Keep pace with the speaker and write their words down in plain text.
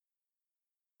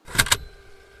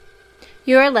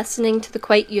You are listening to the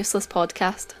Quite Useless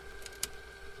podcast.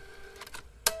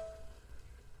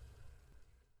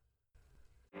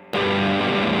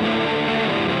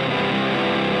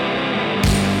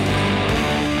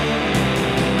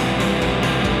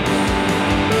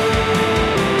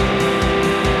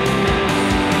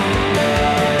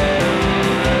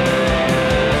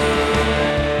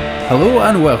 Hello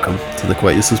and welcome to the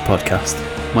Quite Useless podcast.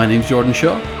 My name's Jordan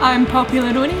Shaw. I'm Paula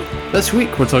Rego. This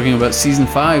week we're talking about Season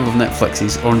 5 of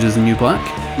Netflix's Orange is the New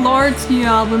Black, Lorde's new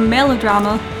album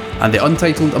Melodrama, and the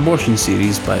untitled abortion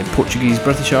series by Portuguese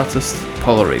British artist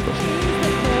Paula Rego.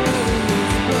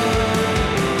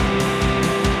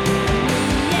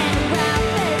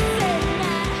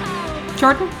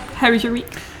 Jordan, how was your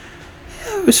week?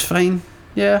 It was fine.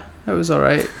 Yeah, it was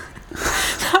alright.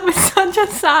 That was such a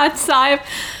sad sigh. It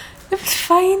was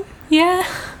fine, yeah.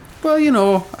 Well, you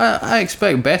know, I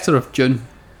expect better of June,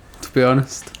 to be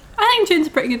honest. I think June's a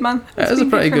pretty good month. It is a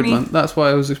pretty good month. That's why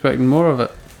I was expecting more of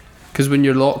it. Because when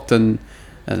you're locked in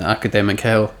academic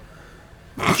hell,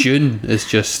 June is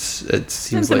just, it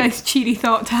seems like... It's a nice cheery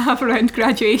thought to have around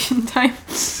graduation time.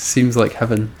 Seems like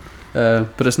heaven.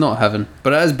 But it's not heaven.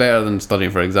 But it is better than studying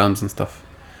for exams and stuff.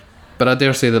 But I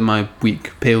dare say that my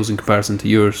week pales in comparison to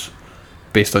yours,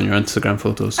 based on your Instagram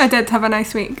photos. I did have a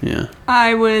nice week. Yeah.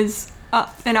 I was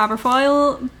up in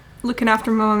Aberfoyle, looking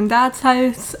after my mum and dad's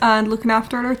house and looking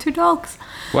after our 2 dogs.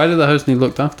 Why did the house need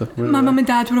looked after? My mum and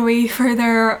dad were away for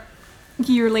their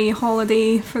yearly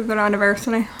holiday for their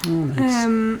anniversary. Oh,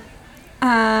 nice.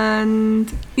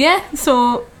 And yeah,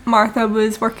 so Martha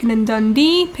was working in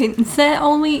Dundee, painting set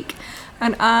all week,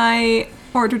 and I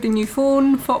ordered a new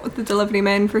phone, fought with the delivery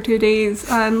men for 2 days,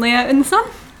 and lay out in the sun.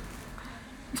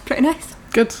 It was pretty nice.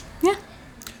 Good. Yeah.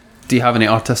 Do you have any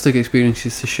artistic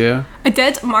experiences to share? I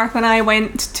did. Martha and I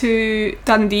went to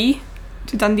Dundee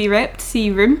Rep to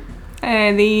see Room,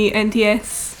 the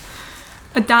NTS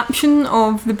adaptation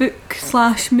of the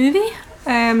book/movie.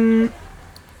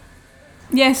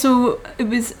 Yeah, so it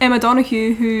was Emma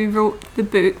Donoghue who wrote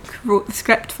the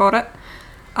script for it,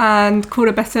 and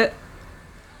Cora Bissett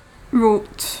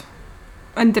wrote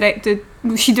and directed.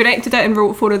 She directed it and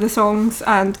wrote 4 of the songs,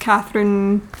 and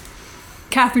Catherine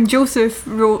Joseph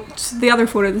wrote the other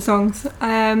 4 of the songs.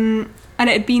 And it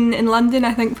had been in London,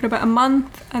 I think, for about a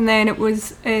month, and then it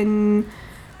was in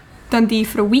Dundee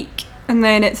for a week, and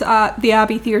then it's at the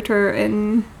Abbey Theatre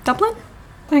in Dublin.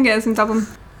 I think it is in Dublin.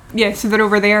 Yeah, so they're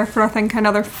over there for, I think,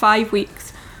 another 5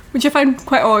 weeks, which I found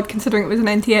quite odd considering it was an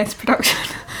NTS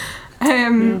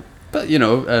production. But, you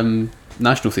know,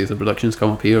 National Theatre productions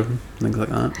come up here and things like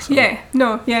that. So. Yeah,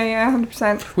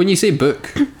 100%. When you say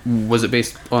book, was it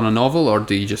based on a novel, or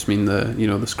do you just mean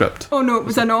the script? Oh no, it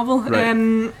was a novel. Right.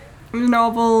 It was a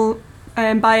novel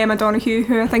by Emma Donoghue,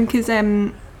 who I think is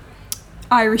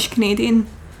Irish Canadian,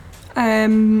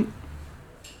 and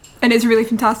it's a really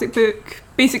fantastic book.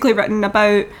 Basically written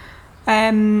about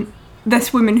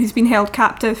this woman who's been held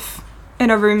captive in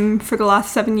a room for the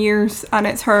last 7 years, and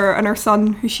it's her and her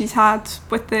son who she's had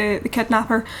with the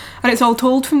kidnapper, and it's all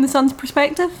told from the son's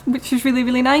perspective, which is really,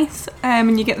 really nice,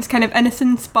 and you get this kind of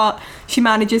innocence, but she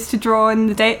manages to draw in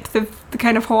the depth of the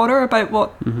kind of horror about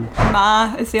what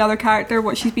Ma is the other character,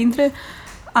 what she's been through.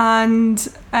 And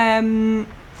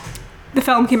the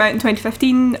film came out in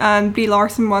 2015 and Brie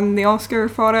Larson won the Oscar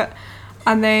for it,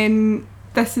 and then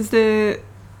this is the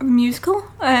musical.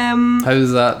 How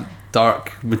does that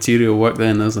dark material work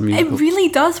then as a musical? It really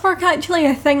does work, actually.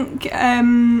 I think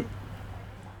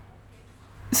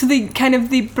so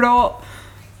they brought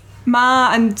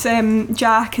Ma and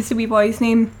Jack is the wee boy's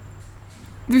name.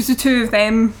 There's the 2 of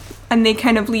them, and they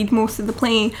kind of lead most of the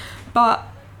play, but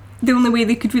the only way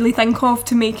they could really think of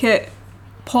to make it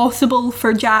possible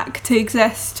for Jack to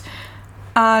exist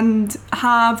and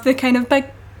have the kind of big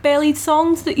bellied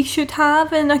songs that he should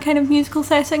have in a kind of musical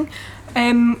setting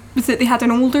was that they had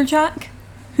an older Jack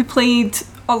who played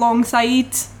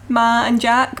alongside Ma and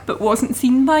Jack but wasn't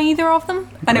seen by either of them,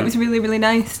 and it was really, really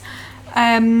nice.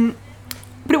 But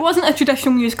it wasn't a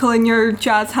traditional musical in your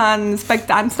jazz hands, big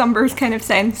dance numbers kind of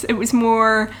sense. It was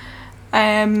more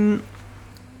like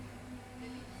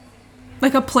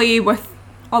a play with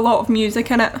a lot of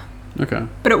music in it. Okay.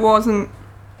 But it wasn't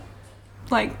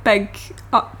like big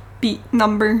upbeat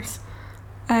numbers.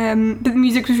 But the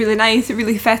music was really nice. It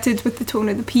really fitted with the tone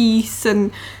of the piece,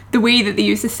 and the way that they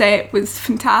used the set was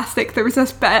fantastic. There was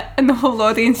this bit and the whole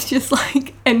audience just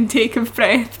like intake of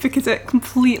breath, because it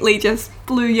completely just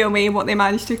blew you away what they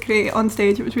managed to create on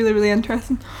stage. It was really, really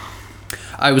interesting.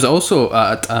 I was also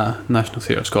at a National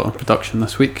Theatre Scotland production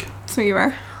this week. So you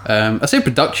were? I say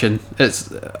production,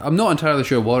 I'm not entirely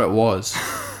sure what it was.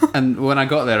 And when I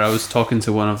got there, I was talking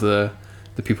to one of the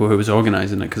the people who was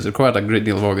organising it, because it required a great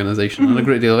deal of organisation and a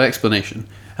great deal of explanation.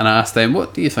 And I asked them,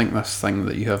 what do you think this thing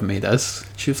that you have made is?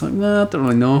 She was like, nah, I don't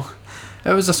really know.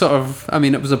 It was a sort of,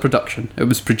 it was a production. It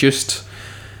was produced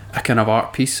a kind of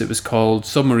art piece. It was called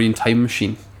Submarine Time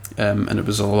Machine. And it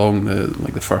was along the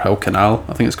Firhill Canal,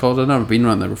 I think it's called. I've never been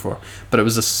around there before. But it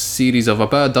was a series of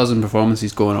about a dozen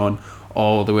performances going on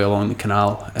all the way along the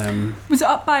canal. Was it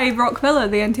up by Rock Villa,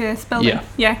 the NTS building?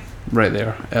 Yeah. Right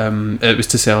there. It was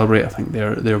to celebrate, I think,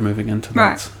 they're moving into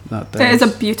that. Right. It is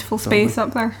a beautiful space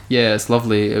up there. Yeah, it's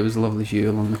lovely. It was a lovely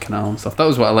view along the canal and stuff. That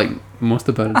was what I liked most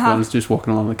about it. Was just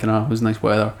walking along the canal. It was nice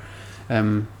weather.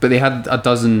 But they had a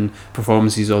dozen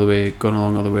performances going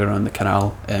along all the way around the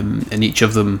canal, and each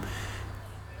of them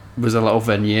was a little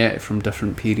vignette from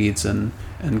different periods in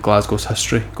Glasgow's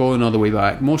history, going all the way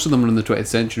back. Most of them were in the 20th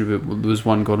century, but there was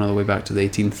one going all the way back to the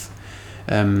 18th.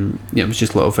 It was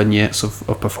just little vignettes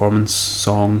of performance,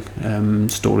 song,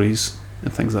 stories,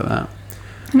 and things like that.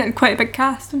 And it had quite a big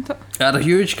cast, didn't it? It had a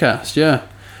huge cast, yeah.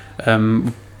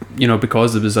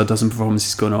 Because there was a dozen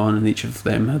performances going on, and each of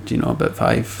them had, about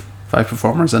five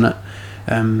performers in it.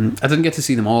 I didn't get to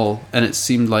see them all, and it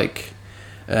seemed like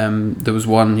there was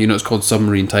one, it's called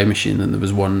Submarine Time Machine, and there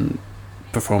was one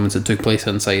performance that took place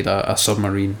inside a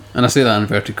submarine. And I say that in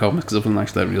inverted commas because it wasn't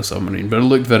actually a real submarine, but it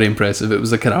looked very impressive. It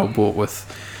was a canal boat with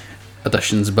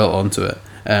additions built onto it.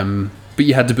 But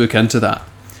you had to book into that.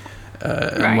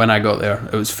 And when I got there,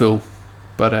 it was full.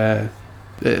 But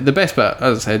the best bit,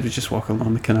 as I said, was just walking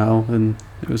along the canal, and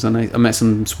it was I met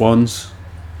some swans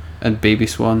and baby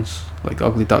swans, like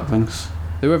ugly ducklings.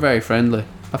 They were very friendly.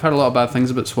 I've heard a lot of bad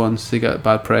things about swans. They get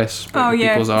bad press.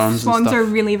 People's arms swans and stuff. Are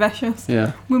really vicious.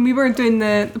 Yeah. When we were doing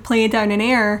the play down in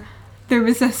Ayr, there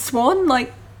was a swan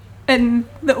in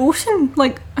the ocean,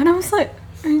 and I was like,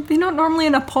 are they not normally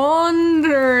in a pond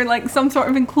or some sort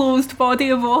of enclosed body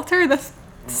of water? This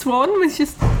swan was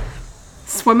just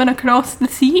swimming across the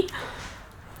sea.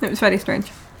 It was very strange.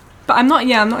 But I'm not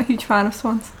a huge fan of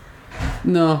swans.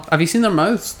 No. Have you seen their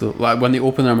mouths though? Like when they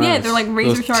open their mouths? Yeah, they're like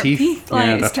razor sharp teeth.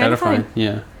 Yeah, they're terrifying.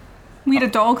 Yeah. We had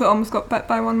a dog that almost got bit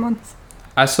by one once.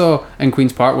 I saw in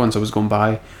Queen's Park once, I was going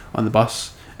by on the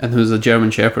bus, and there was a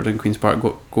German Shepherd in Queen's Park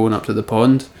going up to the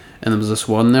pond, and there was a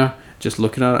swan there just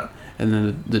looking at it, and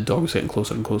then the dog was getting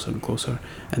closer and closer and closer,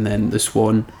 and then the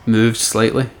swan moved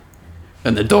slightly,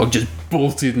 and the dog just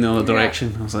bolted in the other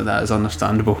direction. I was like, that is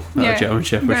understandable. That a German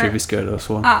Shepherd should be scared of a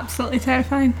swan. Absolutely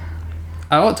terrifying.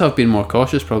 I ought to have been more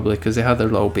cautious probably, because they had their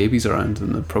little babies around,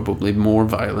 and they're probably more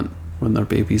violent when their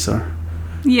babies are.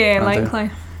 Yeah,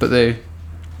 likely. But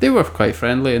they were quite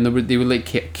friendly, and they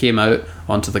came out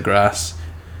onto the grass,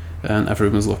 and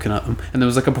everyone was looking at them. And there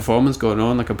was a performance going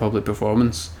on, a public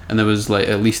performance, and there was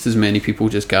at least as many people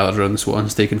just gathered around the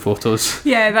swans taking photos.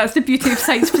 Yeah, that's the beauty of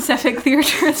site-specific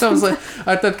theatre. So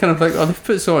I did kind of they've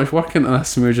put so much work into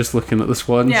this, and we were just looking at the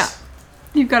swans. Yeah,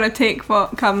 you've got to take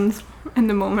what comes in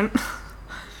the moment.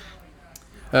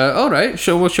 Alright,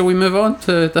 shall we move on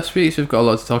to this week? We've got a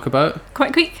lot to talk about.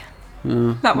 Quite quick.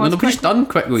 That was quick. Just done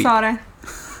quick week. Sorry.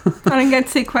 I didn't get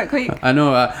to say quick week. I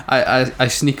know, I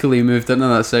sneakily moved into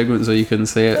that segment so you couldn't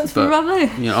say it. That's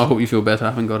lovely. I hope you feel better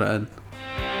having got it in.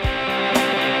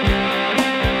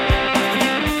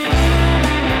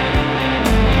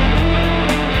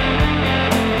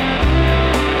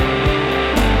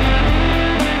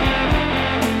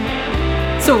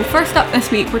 So, first up this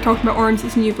week, we're talking about Orange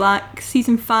is the New Black.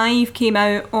 Season 5 came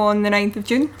out on the 9th of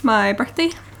June, my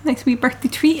birthday. Nice wee birthday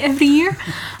treat every year.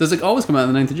 Does it always come out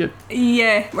on the 9th of June?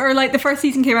 Yeah, or the first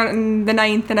season came out on the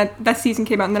 9th, and this season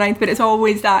came out on the 9th, but it's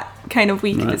always that kind of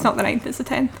week. Right. It's not the 9th, it's the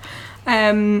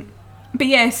 10th. But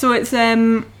yeah, so it's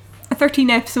a 13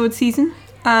 episode season,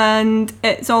 and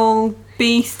it's all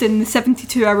based in the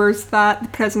 72 hours that the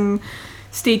prison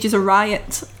stages a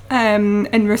riot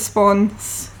in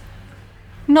response.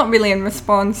 Not really in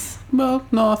response. Well,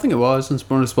 no, I think it was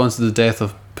in response to the death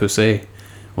of Pussy,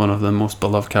 one of the most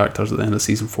beloved characters at the end of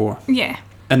season 4. Yeah.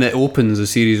 And the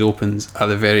series opens at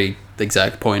the very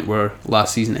exact point where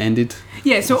last season ended.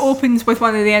 Yeah, so it opens with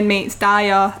one of the inmates,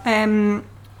 Daya,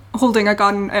 holding a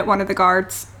gun at one of the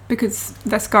guards because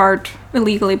this guard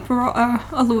illegally brought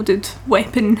a loaded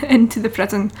weapon into the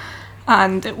prison,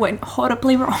 and it went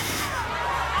horribly wrong.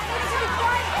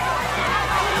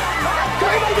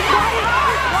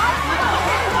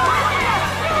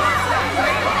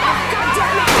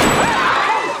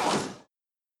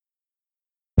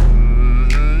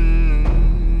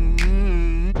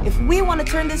 We want to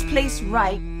turn this place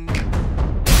right.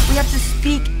 We have to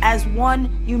speak as one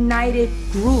united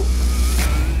group.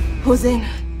 Hossein.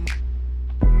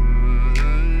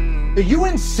 Are you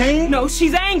insane? No,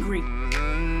 she's angry.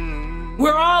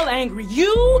 We're all angry.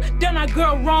 You done our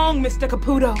girl wrong, Mr.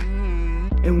 Caputo.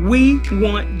 And we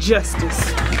want justice.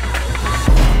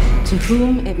 To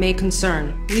whom it may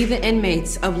concern, we the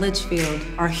inmates of Litchfield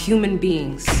are human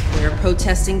beings. We are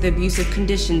protesting the abusive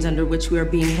conditions under which we are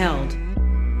being held.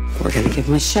 We're gonna give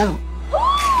them a show.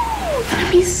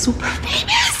 Gonna be super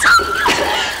famous.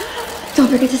 Don't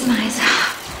forget to smile.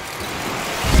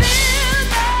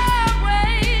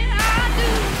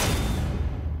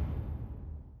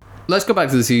 Let's go back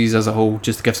to the series as a whole,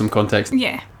 just to give some context.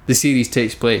 Yeah. The series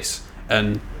takes place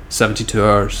in 72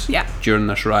 hours Yeah. during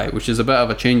this riot, which is a bit of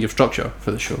a change of structure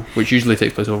for the show, which usually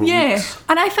takes place over weeks.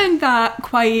 And I found that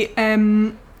quite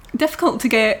difficult to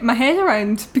get my head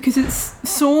around because it's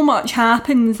so much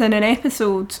happens in an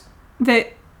episode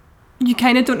that you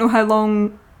kind of don't know how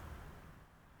long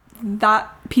that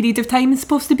period of time is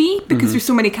supposed to be because there's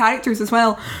so many characters as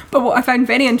well. But what I found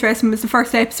very interesting was the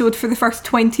first episode. For the first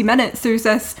 20 minutes there's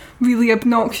this really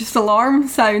obnoxious alarm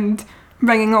sound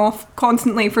ringing off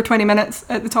constantly for 20 minutes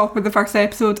at the top of the first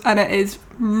episode, and it is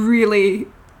really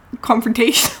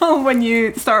confrontational when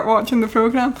you start watching the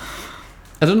programme.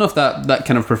 I don't know if that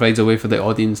kind of provides a way for the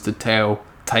audience to tell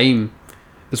time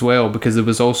as well, because there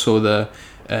was also the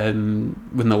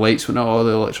when the lights went out, all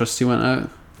the electricity went out,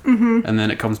 and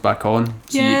then it comes back on,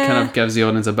 so it kind of gives the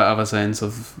audience a bit of a sense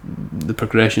of the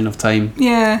progression of time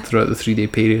throughout the 3-day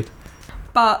period.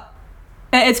 But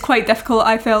it is quite difficult,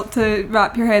 I felt, to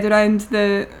wrap your head around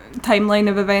the timeline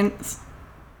of events.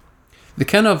 The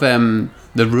kind of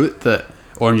the route that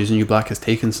Orange is the New Black has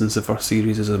taken since the first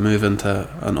series is a move into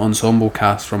an ensemble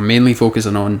cast, from mainly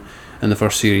focusing on, in the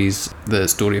first series, the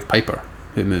story of Piper,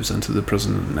 who moves into the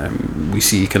prison. We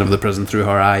see kind of the prison through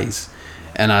her eyes,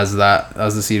 and as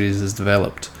the series has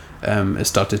developed, it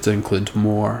started to include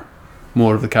more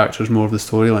of the characters, more of the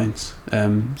storylines.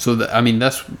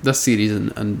 This series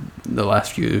and the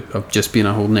last few have just been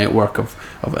a whole network of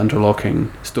interlocking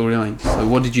storylines. So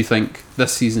what did you think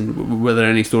this season? Were there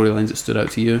any storylines that stood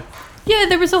out to you? Yeah,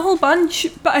 there was a whole bunch,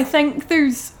 but I think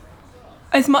there's,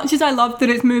 as much as I loved that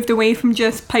it's moved away from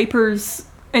just Piper's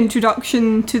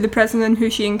introduction to the prison and who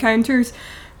she encounters,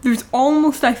 there's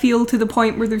almost, I feel, to the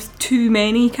point where there's too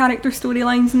many character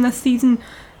storylines in this season,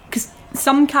 because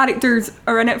some characters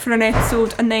are in it for an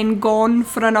episode and then gone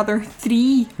for another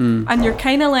 3, and you're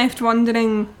kind of left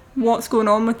wondering what's going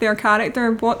on with their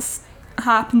character, what's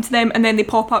happened to them, and then they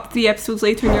pop up 3 episodes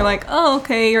later and you're like, oh,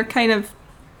 okay, you're kind of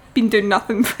been doing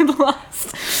nothing for the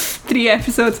last 3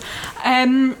 episodes.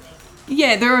 There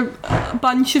are a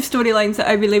bunch of storylines that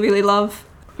I really, really love.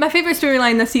 My favourite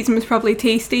storyline this season was probably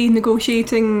Tasty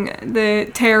negotiating the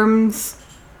terms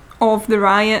of the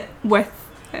riot with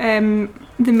the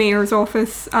mayor's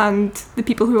office and the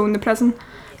people who own the prison.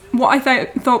 What I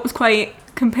thought was quite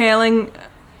compelling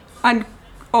and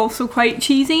also quite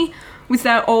cheesy was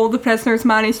that all the prisoners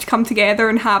managed to come together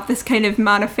and have this kind of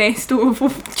manifesto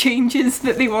of changes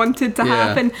that they wanted to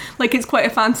happen. Like, it's quite a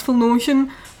fanciful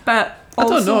notion, but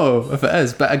also, I don't know if it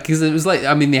is, but because it was like,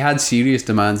 I mean, they had serious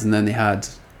demands and then they had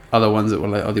other ones that were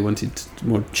like, oh, they wanted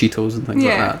more Cheetos and things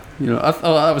like that. You know, I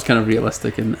thought that was kind of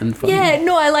realistic and fun. Yeah,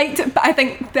 no, I liked it, but I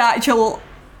think the actual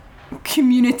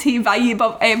community vibe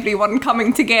of everyone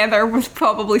coming together was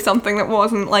probably something that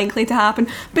wasn't likely to happen.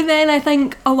 But then I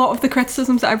think a lot of the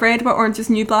criticisms that I've read about Orange is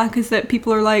the New Black is that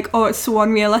people are like, oh, it's so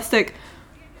unrealistic.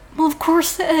 Well, of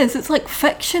course it is. It's like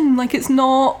fiction. Like, it's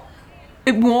not,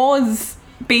 it was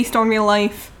based on real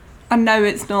life and now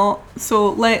it's not. So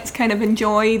let's kind of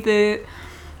enjoy the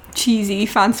cheesy,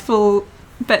 fanciful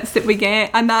bits that we get,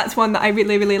 and that's one that I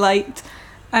really, really liked,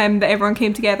 that everyone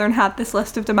came together and had this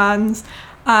list of demands,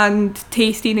 and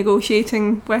Tasty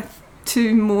negotiating with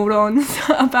 2 morons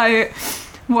about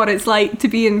what it's like to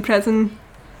be in prison.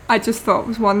 I just thought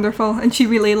was wonderful, and she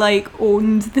really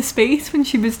owned the space when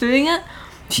she was doing it.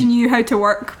 She knew how to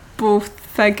work both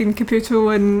Fig and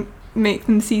Caputo and make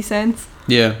them see sense.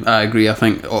 Yeah, I agree. I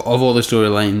think of all the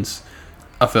storylines,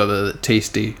 I felt that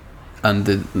Tasty and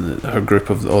her group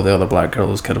of all the other black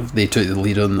girls they took the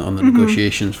lead on the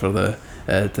negotiations for the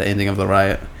ending of the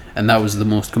riot, and that was the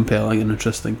most compelling and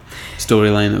interesting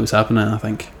storyline that was happening, I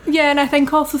think. Yeah, and I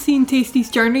think also seeing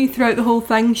Tasty's journey throughout the whole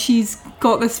thing, she's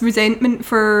got this resentment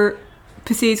for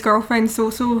Pusey's girlfriend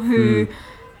Soso, who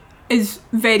is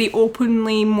very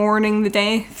openly mourning the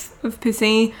death of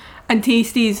Pusey, and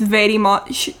Tasty's very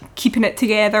much keeping it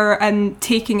together and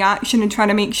taking action and trying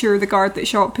to make sure the guard that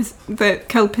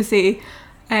killed Pusey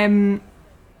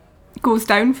goes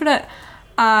down for it.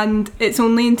 And it's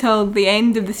only until the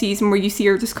end of the season where you see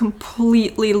her just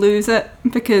completely lose it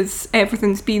because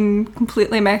everything's been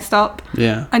completely messed up.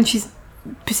 Yeah. And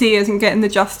Pusey isn't getting the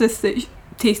justice that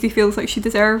Tasty feels like she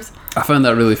deserves. I found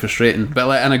that really frustrating, but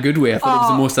like in a good way. I thought it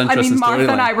was the most interesting storyline.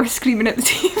 Martha and I were screaming at the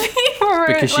TV for it.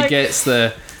 Because she gets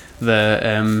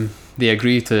they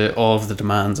agree to all of the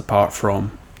demands apart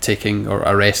from taking or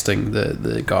arresting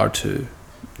the guard who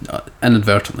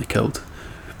inadvertently killed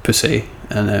Pussy,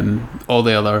 and all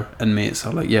the other inmates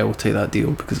are like, yeah, we'll take that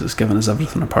deal because it's given us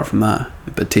everything apart from that.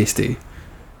 But Tasty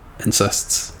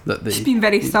insists that she's been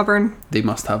very stubborn. They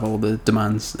must have all the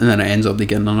demands, and then it ends up they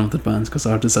get none of the demands because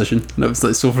of our decision. And it was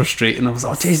like so frustrating. I was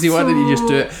like, oh, Tasty, why didn't you just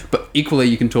do it? But equally,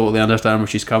 you can totally understand where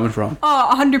she's coming from.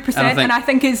 Oh, 100%. And I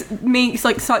think it makes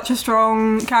like such a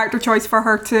strong character choice for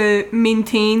her to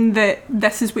maintain that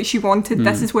this is what she wanted.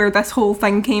 This is where this whole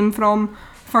thing came from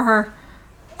for her.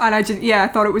 And I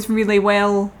thought it was really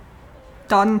well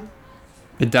done.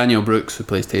 Danielle Brooks, who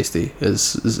plays Tasty, did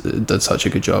such a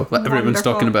good job. Like, everyone's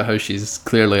talking about how she's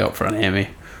clearly up for an Emmy.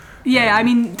 Yeah, I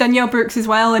mean, Danielle Brooks as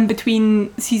well, in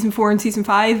between season 4 and season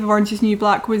 5 of Orange is the New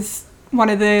Black, was one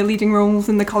of the leading roles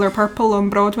in The Colour Purple on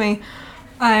Broadway,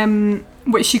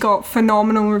 which she got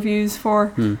phenomenal reviews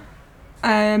for,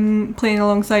 playing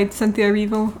alongside Cynthia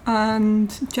Erivo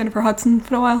and Jennifer Hudson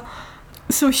for a while.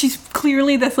 So she's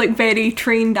clearly this like very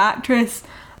trained actress.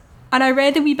 And I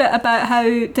read a wee bit about how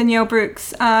Danielle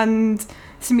Brooks and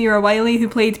Samira Wiley, who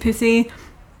played Pussy,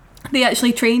 they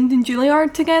actually trained in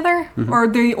Juilliard together, or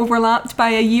they overlapped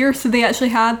by a year, so they actually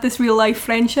had this real life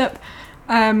friendship.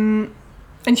 And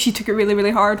she took it really,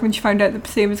 really hard when she found out that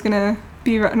Pussy was going to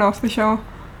be written off the show.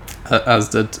 As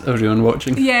did everyone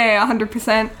watching. Yeah,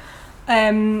 100%.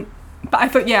 But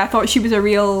I thought she was a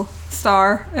real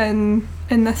star in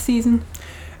this season.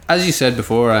 As you said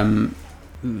before,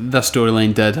 this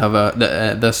storyline did have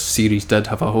this series did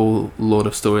have a whole load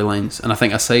of storylines, and I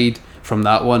think aside from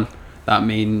that one, that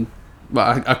main,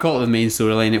 well, I call it the main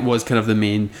storyline, it was kind of the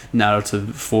main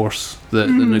narrative force, the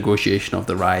negotiation of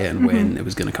the riot and when it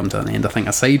was going to come to an end. I think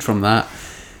aside from that,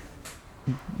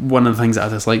 one of the things that I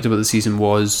disliked about the season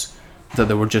was that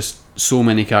there were just so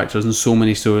many characters and so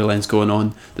many storylines going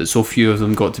on that so few of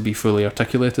them got to be fully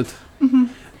articulated.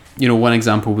 You know, one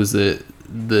example was the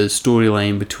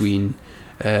storyline between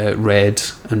Red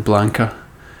and Blanca.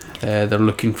 They're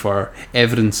looking for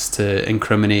evidence to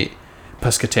incriminate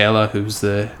Piscatella, who's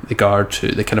the guard,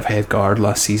 the kind of head guard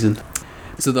last season.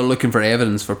 So they're looking for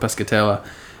evidence for Piscatella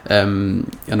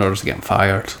in order to get him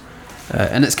fired.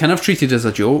 And it's kind of treated as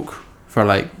a joke for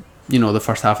the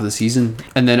first half of the season.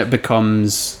 And then it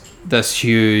becomes this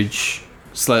huge,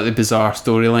 slightly bizarre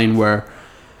storyline where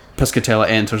Piscatella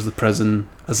enters the prison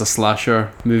as a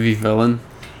slasher movie villain.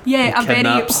 Yeah, a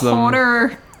very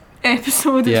horror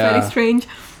episode. It's very strange.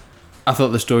 I thought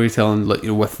the storytelling,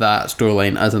 with that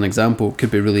storyline as an example,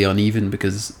 could be really uneven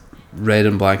because Red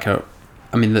and Blanca,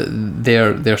 I mean,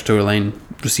 their storyline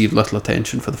received little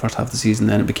attention for the first half of the season,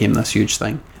 then it became this huge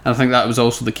thing. And I think that was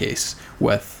also the case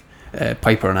with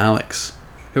Piper and Alex,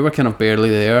 who were kind of barely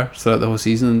there throughout the whole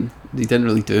season. They didn't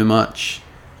really do much.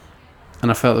 And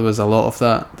I felt there was a lot of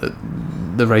that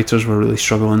the writers were really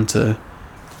struggling to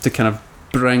kind of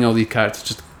bring all these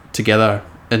characters together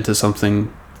into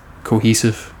something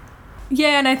cohesive.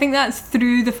 Yeah, and I think that's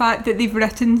through the fact that they've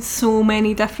written so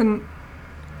many different...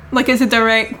 it's a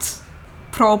direct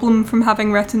problem from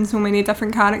having written so many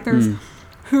different characters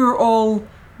who are all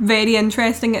very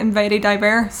interesting and very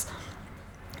diverse.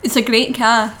 It's a great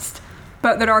cast,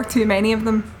 but there are too many of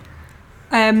them.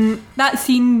 That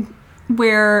scene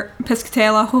where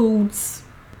Piscatella holds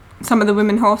some of the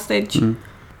women hostage,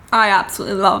 I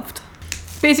absolutely loved.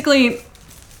 Basically,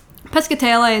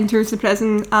 Piscatella enters the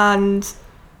prison and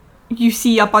you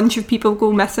see a bunch of people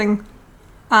go missing,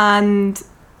 and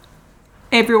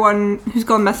everyone who's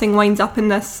gone missing winds up in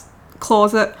this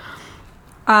closet,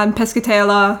 and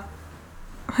Piscatella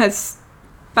has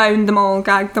bound them all,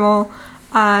 gagged them all,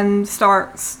 and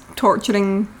starts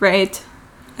torturing Red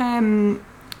in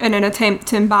an attempt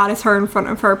to embarrass her in front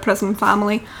of her prison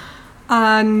family.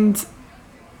 And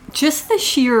just the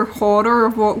sheer horror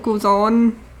of what goes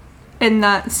on in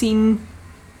that scene.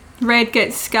 Red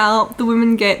gets scalped, the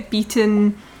women get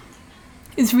beaten.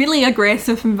 It's really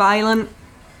aggressive and violent.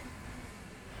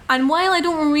 And while I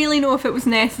don't really know if it was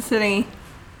necessary,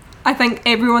 I think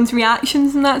everyone's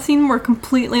reactions in that scene were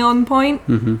completely on point.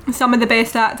 Some of the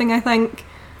best acting, I think,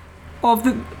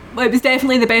 it was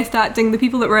definitely the best acting. The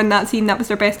people that were in that scene, that was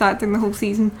their best acting the whole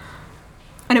season.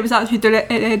 And it was actually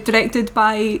directed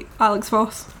by Alex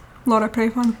Voss, Laura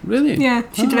Prepon. Really? Yeah,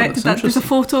 she directed that. There's a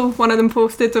photo one of them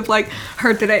posted of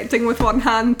her directing with one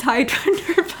hand tied around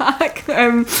her back.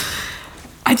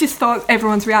 I just thought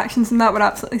everyone's reactions in that were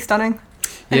absolutely stunning.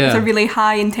 It was a really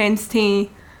high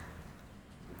intensity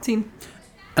scene.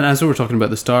 And as we were talking about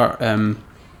at the start,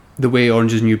 the way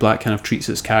Orange is the New Black kind of treats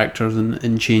its characters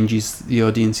and changes the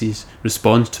audience's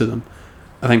response to them.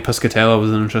 I think Piscatella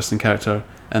was an interesting character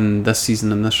in this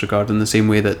season in this regard, in the same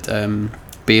way that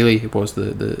Bailey was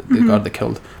the guard that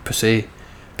killed Pussy,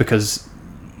 because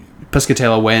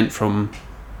Piscatella went from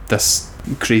this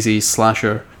crazy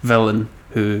slasher villain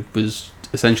who was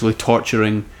essentially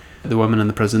torturing the women in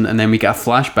the prison, and then we get a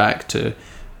flashback to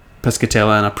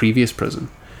Piscatella in a previous prison,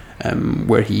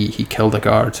 where he killed a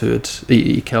guard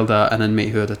he killed an inmate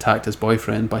who had attacked his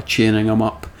boyfriend by chaining him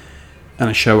up in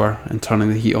a shower and turning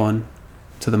the heat on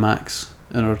to the max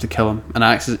in order to kill him. And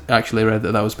I actually read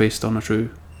that was based on a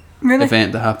true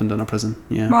event that happened in a prison.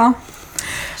 Yeah. Wow.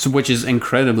 So, which is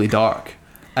incredibly dark.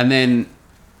 And then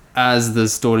as the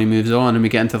story moves on and we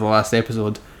get into the last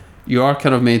episode, you are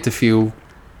kind of made to feel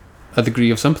a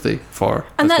degree of sympathy for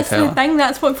And Piscatella. that's the thing,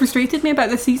 that's what frustrated me about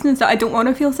this season, is that I don't want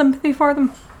to feel sympathy for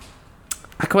them.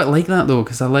 I quite like that though,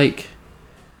 because I like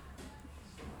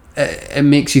it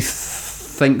makes you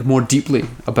think more deeply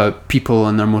about people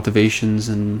and their motivations,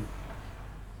 and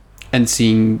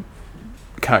seeing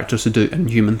characters who do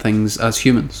inhuman things as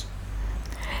humans.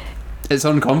 It's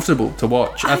uncomfortable to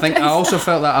watch. I also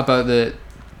felt that about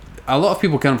a lot of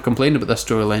people kind of complained about this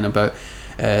storyline about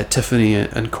Tiffany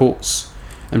and Coates.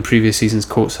 In previous seasons,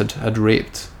 Coates had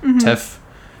raped Tiff,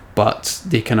 but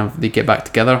they get back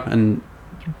together, and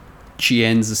she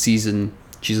ends the season.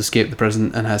 She's escaped the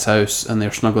prison in his house, and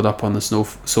they're snuggled up on the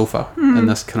sofa in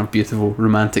this kind of beautiful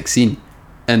romantic scene.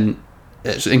 And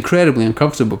it's incredibly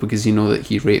uncomfortable because you know that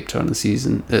he raped her in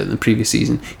the previous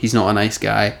season. He's not a nice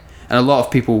guy, and a lot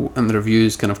of people in the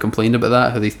reviews kind of complained about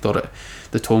that, how they thought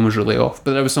the tone was really off.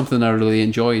 But it was something I really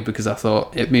enjoyed because I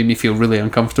thought it made me feel really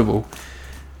uncomfortable,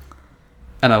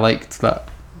 and I liked that.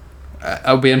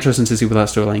 I'll be interested to see where that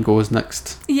storyline goes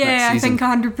next. Yeah, next season.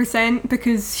 I think 100%,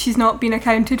 because she's not been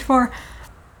accounted for.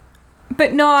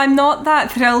 But no, I'm not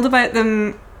that thrilled about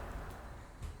them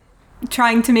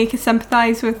trying to make us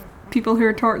sympathise with people who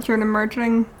are torturing and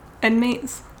murdering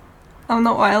inmates. I'm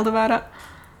not wild about it.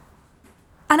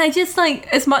 And I just, like,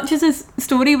 as much as his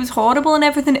story was horrible and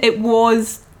everything,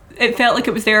 it felt like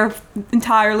it was there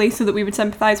entirely so that we would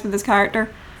sympathise with his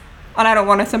character. And I don't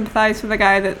want to sympathise with a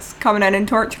guy that's coming in and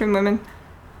torturing women.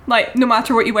 Like, no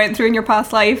matter what you went through in your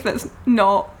past life, that's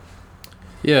not...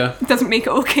 Yeah. It doesn't make it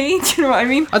okay, do you know what I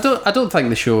mean? I don't think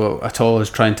the show at all is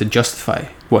trying to justify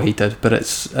what he did, but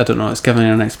it's giving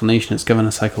an explanation, it's giving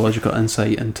a psychological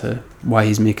insight into why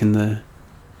he's making the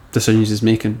decisions he's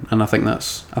making, and I think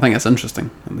that's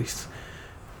interesting, at least.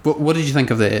 But what did you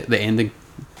think of the ending?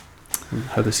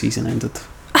 How the season ended?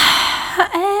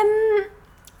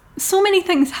 So many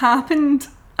things happened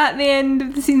at the end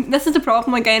of the season. This is the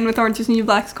problem again with Orange is the New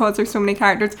Black, because there's so many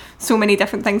characters, so many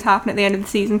different things happen at the end of the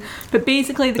season. But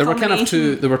basically there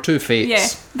were two fates. Yeah,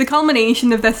 the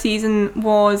culmination of this season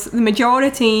was the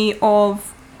majority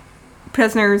of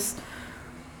prisoners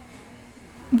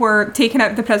were taken out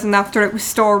of the prison after it was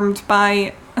stormed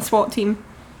by a SWAT team,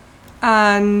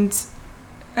 and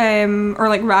or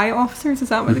like riot officers, is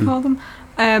that what they call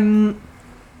them?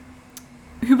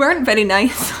 Who weren't very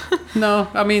nice. No,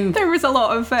 I mean... there was a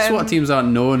lot of... SWAT teams aren't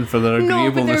known for their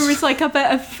agreeableness. No, but there was like a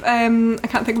bit of... I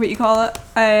can't think of what you call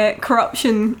it.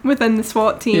 Corruption within the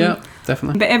SWAT team. Yeah,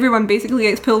 definitely. But everyone basically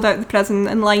gets pulled out of the prison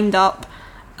and lined up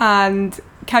and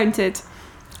counted.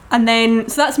 And then...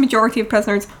 So that's the majority of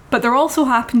prisoners. But there also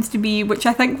happens to be, which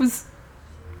I think was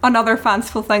another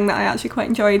fanciful thing that I actually quite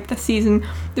enjoyed this season,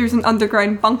 there's an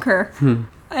underground bunker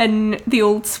in the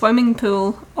old swimming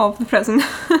pool of the prison,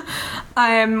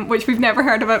 which we've never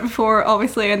heard about before,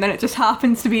 obviously, and then it just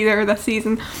happens to be there this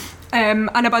season. And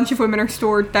a bunch of women are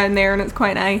stored down there, and it's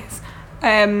quite nice.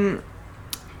 And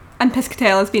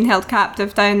Piscatella's been held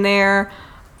captive down there,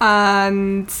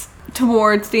 and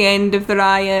towards the end of the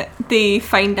riot, they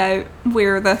find out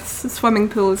where this swimming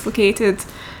pool is located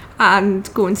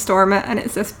and go and storm it, and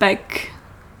it's this big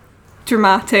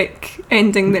dramatic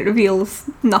ending that reveals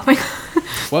nothing.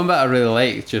 One bit I really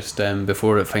liked just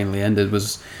before it finally ended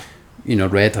was,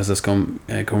 Red has this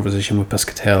conversation with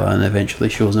Piscatella and eventually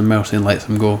shows him mercy and lets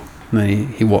him go, and then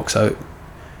he walks out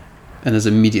and is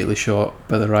immediately shot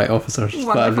by the riot officers.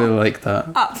 Wonderful. But I really liked that.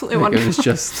 Absolutely wonderful. It was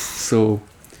just so...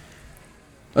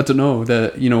 I don't know,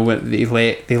 when they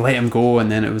let him go,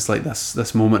 and then it was like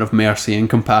this moment of mercy and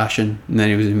compassion, and then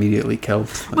he was immediately killed.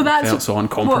 Well, it felt so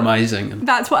uncompromising.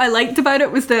 That's what I liked about it,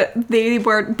 was that they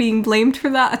weren't being blamed for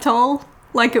that at all.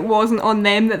 Like, it wasn't on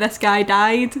them that this guy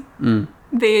died.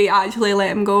 They actually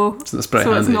let him go, so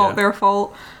it's not their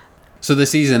fault. So the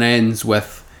season ends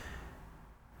with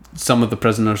some of the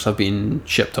prisoners have been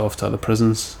shipped off to other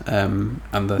prisons, and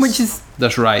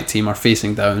this riot team are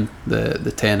facing down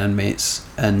the 10 inmates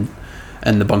in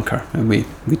the bunker, and we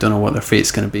don't know what their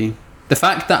fate's going to be. The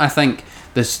fact that I think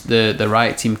the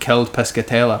riot team killed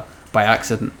Piscatella by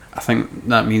accident, I think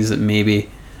that means that maybe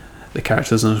the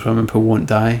characters in the swimming pool won't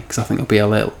die, because I think they'll be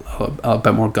a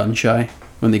bit more gun shy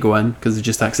when they go in, because they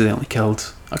just accidentally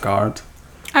killed a guard.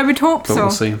 I would hope so.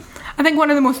 We'll see. I think one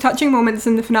of the most touching moments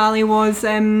in the finale was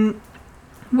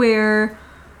where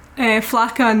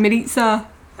Flacca and Maritza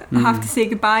have to say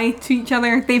goodbye to each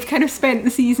other. They've kind of spent the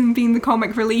season being the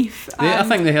comic relief. I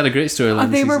think they had a great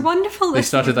storyline. They were wonderful. They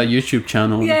started a YouTube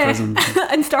channel in prison.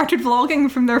 And started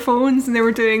vlogging from their phones, and they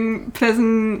were doing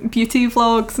prison beauty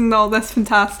vlogs and all this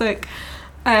fantastic,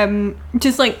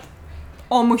 just like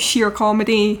almost sheer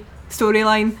comedy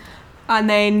storyline. And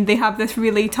then they have this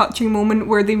really touching moment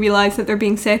where they realise that they're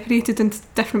being separated into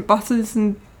different buses,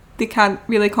 and they can't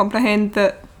really comprehend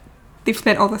that they've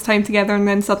spent all this time together, and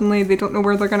then suddenly they don't know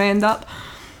where they're going to end up.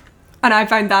 And I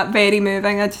found that very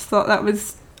moving. I just thought that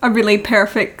was a really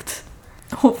perfect,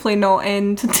 hopefully not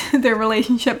end to their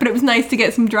relationship, but it was nice to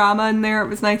get some drama in there. It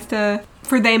was nice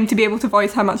for them to be able to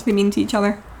voice how much they mean to each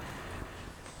other.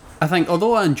 I think,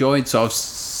 although I enjoyed sort of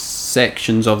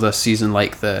sections of this season,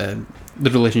 like the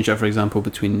relationship, for example,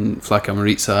 between Flacca and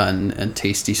Maritza and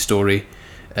Tasty's story,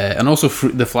 and also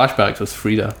the flashbacks with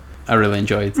Frida, I really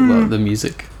enjoyed a lot of the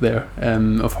music there,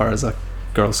 of her as a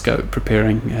Girl Scout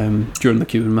preparing during the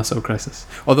Cuban Missile Crisis.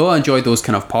 Although I enjoyed those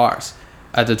kind of parts,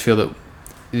 I did feel that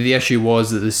the issue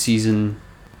was that the season,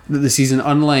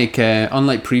 unlike the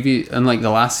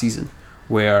last season,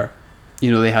 where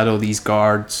they had all these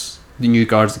guards, the new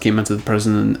guards that came into the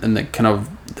prison, and the kind of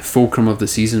the fulcrum of the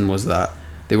season was that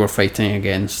they were fighting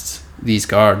against these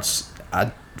guards.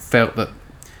 I felt that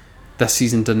this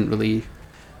season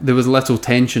there was little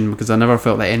tension, because I never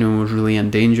felt that anyone was really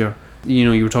in danger.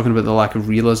 You were talking about the lack of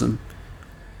realism.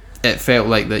 It felt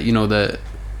like that,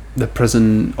 the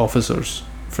prison officers,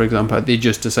 for example, they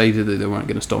just decided that they weren't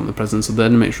going to storm the prison, so the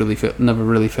inmates never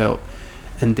really felt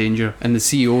in danger. And the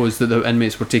CEOs that the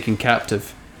inmates were taking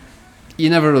captive, you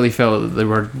never really felt that they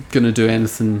were going to do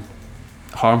anything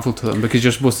harmful to them, because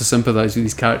you're supposed to sympathise with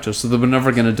these characters, so they were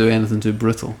never going to do anything too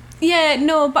brutal. Yeah,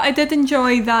 no, but I did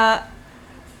enjoy that.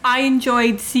 I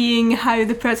enjoyed seeing how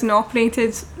the prison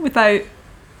operated without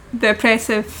the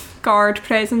oppressive guard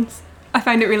presence. I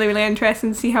found it really, really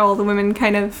interesting to see how all the women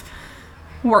kind of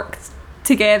worked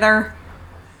together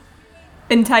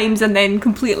in times and then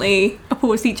completely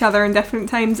opposed each other in different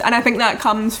times. And I think that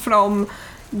comes from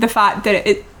the fact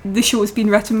that the show's been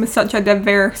written with such a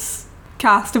diverse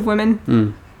cast of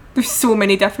women. There's so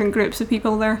many different groups of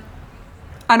people there,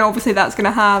 and obviously that's going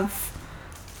to have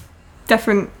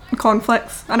different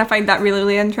conflicts, and I find that really,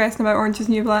 really interesting about Orange is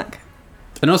the New Black.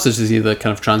 And also to see the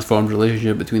kind of transformed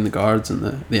relationship between the guards and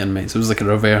the inmates. It was like a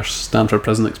reverse Stanford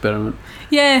prison experiment.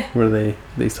 Yeah. Where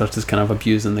they started kind of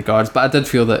abusing the guards. But I did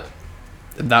feel that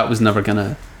was never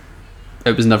gonna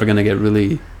get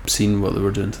really seen what they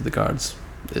were doing to the guards.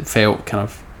 It felt kind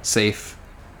of safe.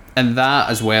 And that,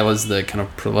 as well as the kind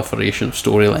of proliferation of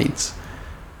storylines,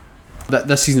 that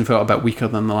this season felt a bit weaker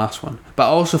than the last one. But I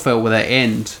also felt with the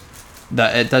end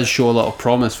that it does show a lot of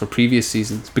promise for previous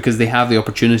seasons, because they have the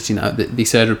opportunity now. That they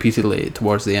said repeatedly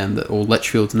towards the end that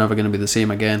Litchfield's never going to be the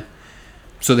same again.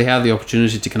 So they have the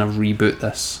opportunity to kind of reboot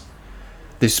this.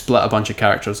 They've split a bunch of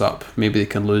characters up. Maybe they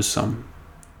can lose some.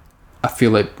 I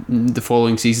feel like the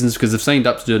following seasons, because they've signed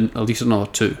up to do at least another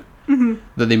 2,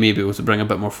 that they may be able to bring a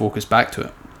bit more focus back to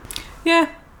it. Yeah,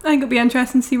 I think it'll be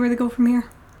interesting to see where they go from here.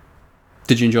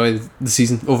 Did you enjoy the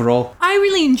season overall? I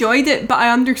really enjoyed it, but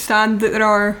I understand that there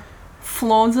are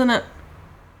flaws in it.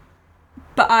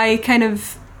 But I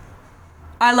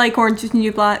like Orange is the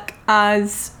New Black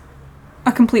as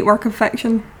a complete work of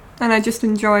fiction, and I just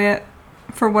enjoy it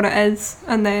for what it is,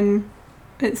 and then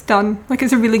it's done. Like,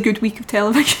 it's a really good week of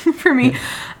television for me.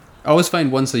 I always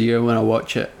find once a year when I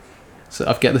watch it, so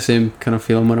I get the same kind of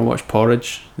feeling when I watch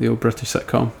Porridge, the old British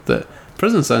sitcom, that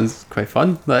prison sounds quite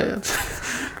fun. Like,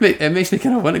 it makes me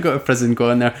kind of want to go to prison, go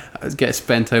in there, get to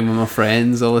spend time with my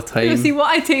friends all the time. See, what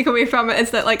I take away from it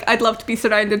is that, like, I'd love to be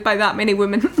surrounded by that many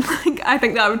women. Like, I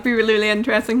think that would be really, really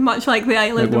interesting, much like the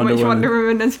island in which Wonder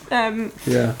Woman is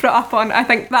put up on. I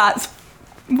think that's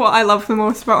what I love the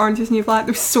most about Orange is the New Black.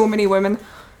 There's so many women.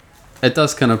 It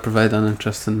does kind of provide an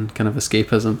interesting kind of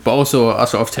escapism, but also a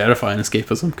sort of terrifying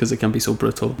escapism, because it can be so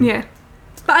brutal. Yeah.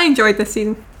 But I enjoyed this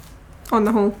season, on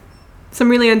the whole. Some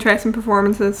really interesting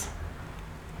performances.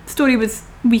 The story was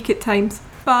weak at times,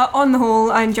 but on the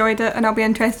whole I enjoyed it, and I'll be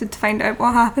interested to find out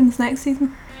what happens next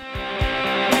season.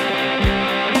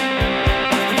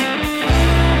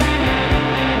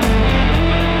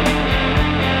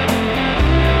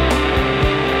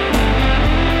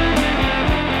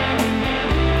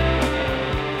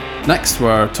 Next,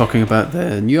 we're talking about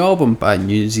the new album by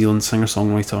New Zealand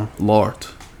singer-songwriter Lorde.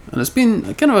 And it's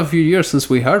been kind of a few years since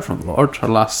we heard from Lorde.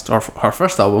 Her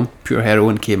first album, Pure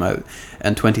Heroine, came out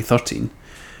in 2013.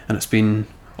 And it's been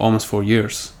almost 4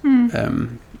 years.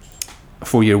 A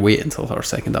 4-year wait until her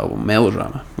second album,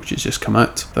 Melodrama, which has just come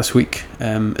out this week.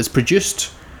 It's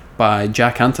produced by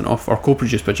Jack Antonoff, or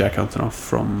co-produced by Jack Antonoff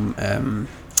from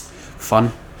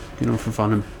Fun. From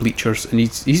Fun and Bleachers, and he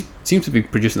seems to be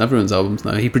producing everyone's albums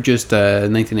now. He produced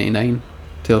 1989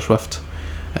 Taylor Swift,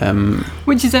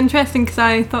 which is interesting because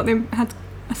I thought they had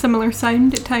a similar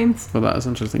sound at times. Well, that is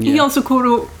interesting. He also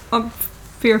co-wrote a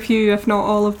fair few, if not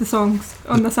all, of the songs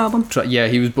on this album. Yeah,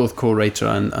 he was both co-writer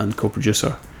and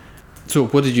co-producer. So,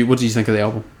 what did you think of the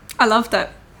album? I loved it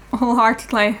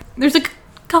wholeheartedly. There's a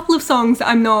couple of songs that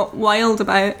I'm not wild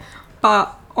about,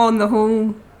 but on the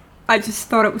whole, I just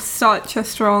thought it was such a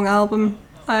strong album.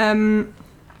 A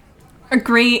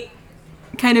great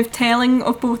kind of telling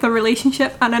of both a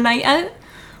relationship and a night out.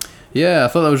 Yeah, I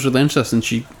thought that was really interesting.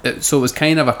 So it was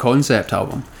kind of a concept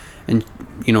album, and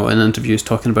in interviews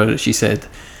talking about it, she said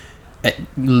it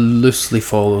loosely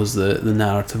follows the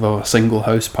narrative of a single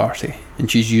house party,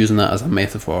 and she's using that as a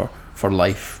metaphor for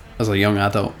life as a young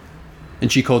adult.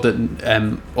 And she called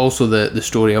it also the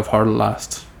story of her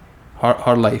life.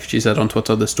 She said on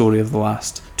Twitter, the story of the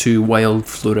last 2 wild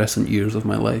fluorescent years of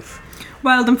my life.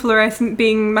 Wild and fluorescent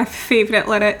being my favourite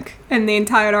lyric in the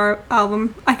entire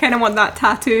album. I kind of want that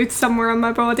tattooed somewhere on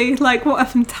my body. Like, what a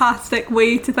fantastic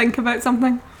way to think about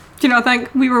something. Do you not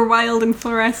think? We were wild and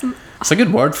fluorescent. It's a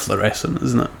good word, fluorescent,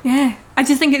 isn't it? Yeah. I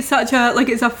just think it's such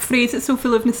it's a phrase that's so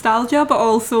full of nostalgia, but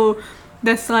also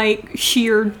this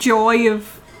sheer joy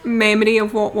of memory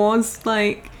of what was.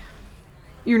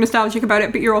 You're nostalgic about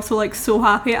it, but you're also so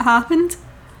happy it happened.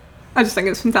 I just think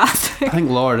it's fantastic. I think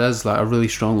Lorde is a really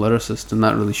strong lyricist, and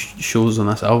that really shows on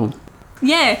this album.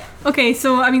 Yeah. Okay.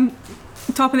 So the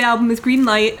top of the album is Green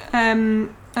Light, and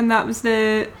that was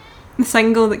the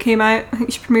single that came out. I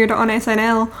think she premiered it on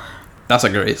SNL. That's a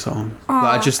great song. But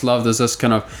I just love there's this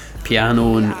kind of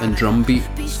piano and drum beat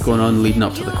going on leading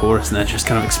up to the chorus, and then it just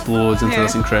kind of explodes into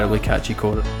this incredibly catchy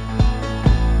chorus.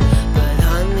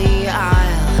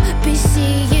 Be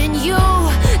seeing you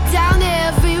down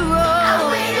every road.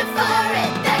 I'm waiting for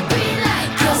it, that green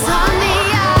light. 'Cause on the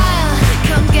aisle,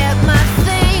 come get my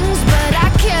things, but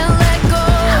I can't let go.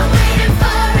 I'm waiting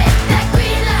for it, that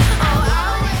green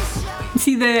light. You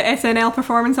see the SNL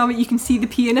performance of it, you can see the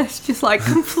pianist just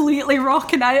completely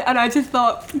rocking out, and I just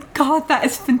thought, God, that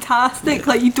is fantastic.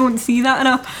 You don't see that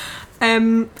enough.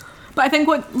 But I think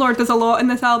what Lorde does a lot in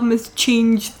this album is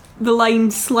change the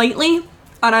line slightly.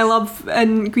 And I love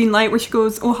in Green Light where she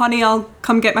goes, oh honey, I'll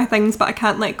come get my things but I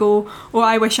can't let go. Oh,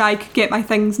 I wish I could get my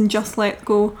things and just let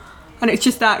go. And it's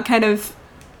just that kind of,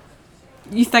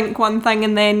 you think one thing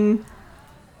and then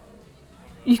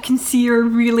you can see her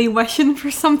really wishing for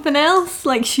something else.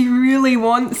 She really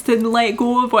wants to let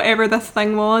go of whatever this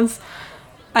thing was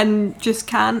and just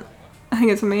can't. I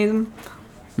think it's amazing.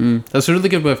 That's a really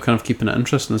good way of kind of keeping it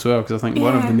interesting as well, because I think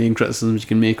one of the main criticisms you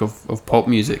can make of pop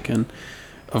music and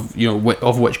of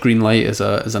which Green Light is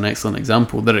an excellent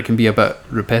example, that it can be a bit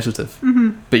repetitive.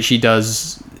 But she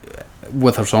does,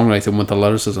 with her songwriting, with her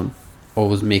lyricism,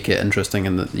 always make it interesting,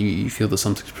 and that you feel that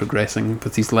something's progressing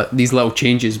with these little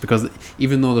changes, because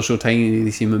even though they're so tiny,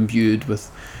 they seem imbued with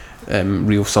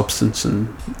real substance, and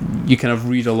you kind of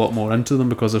read a lot more into them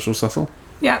because they're so subtle.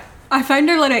 Yeah, I found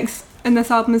her lyrics in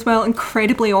this album as well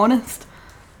incredibly honest.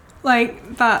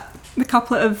 The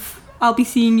couplet of I'll be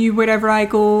seeing you wherever I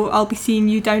go, I'll be seeing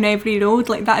you down every road.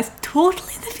 That is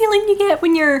totally the feeling you get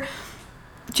when you're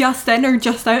just in or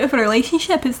just out of a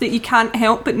relationship, is that you can't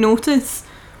help but notice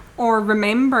or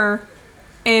remember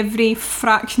every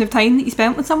fraction of time that you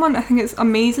spent with someone. I think it's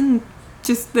amazing,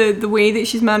 just the way that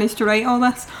she's managed to write all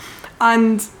this.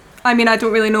 And I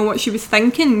don't really know what she was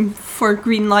thinking for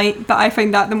Green Light, but I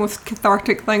find that the most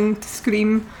cathartic thing to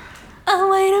scream.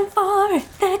 I'm waiting for it,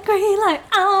 that green light,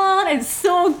 I want it. It's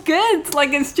so good.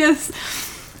 It's just...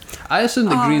 I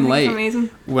assumed the Green Light, amazing.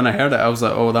 When I heard it, I was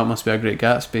like, oh, that must be a Great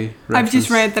Gatsby reference. I've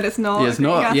just read that it's not. Yeah, it's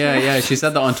not. Yeah, she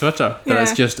said that on Twitter.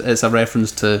 That it's a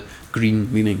reference to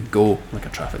green meaning go, like a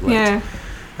traffic light. Yeah.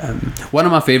 One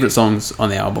of my favourite songs on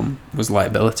the album was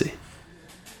Liability.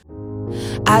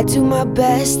 I do my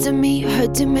best to meet her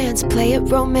demands, play at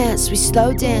romance, we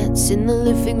slow dance in the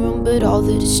living room, but all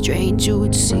that a stranger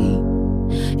would see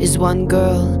is one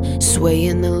girl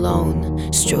swaying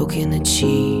alone, stroking a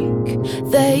cheek.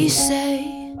 They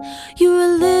say, you're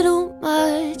a little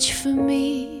much for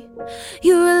me,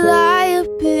 you're a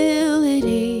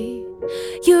liability,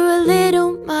 you're a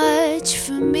little much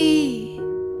for me.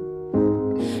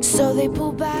 So they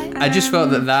pull back. I just felt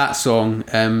that song,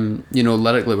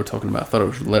 lyrically we're talking about, I thought it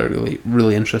was lyrically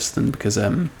really interesting because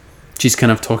she's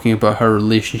kind of talking about her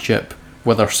relationship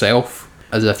with herself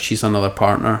as if she's another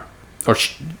partner, or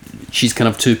she's kind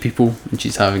of two people and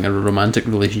she's having a romantic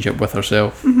relationship with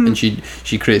herself. And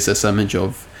she creates this image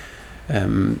of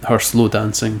her slow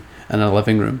dancing in a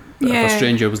living room. But if a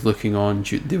stranger was looking on,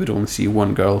 they would only see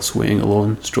one girl swaying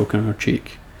alone, stroking her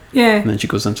cheek. Yeah. And then she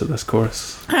goes into this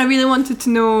chorus. I really wanted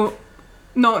to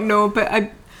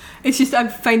I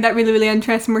find that really, really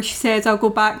interesting where she says, I'll go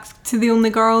back to the only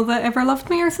girl that ever loved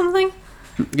me or something.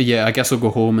 Yeah, I guess I'll go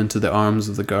home into the arms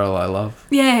of the girl I love.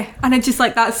 Yeah, and I just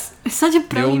like, it's such a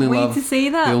brilliant way to say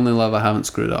that. The only love I haven't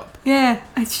screwed up. Yeah,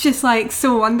 it's just like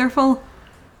so wonderful.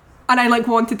 And I like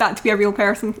wanted that to be a real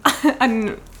person.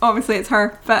 And obviously it's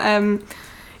her. But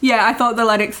I thought the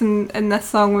lyrics in this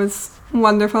song was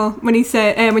wonderful. When he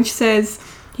said, when she says,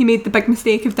 he made the big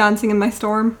mistake of dancing in my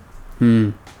storm.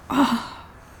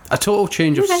 A total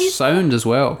change of sound as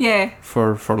well. Yeah.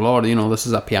 For Lorde, this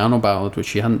is a piano ballad which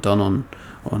she hadn't done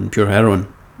on Pure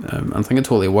Heroin. I think it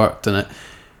totally worked. And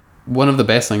one of the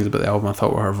best things about the album I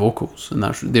thought were her vocals, and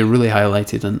they're really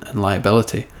highlighted in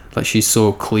Liability. Like, she's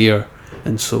so clear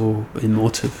and so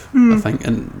emotive, I think.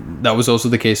 And that was also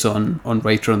the case on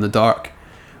Writer in the Dark,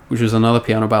 which was another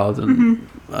piano ballad. And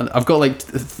I've got like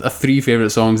 3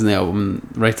 favourite songs in the album.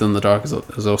 Writer in the Dark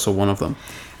is also one of them.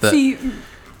 See,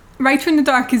 Writer in the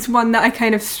Dark is one that I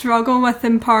kind of struggle with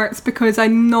in parts because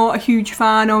I'm not a huge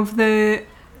fan of the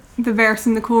verse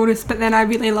and the chorus, but then I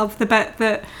really love the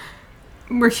bit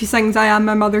where she sings, I am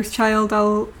my mother's child,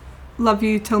 I'll love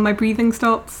you till my breathing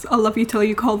stops, I'll love you till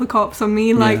you call the cops on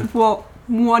me. Like, what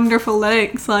wonderful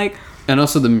lyrics. Like, and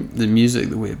also the music,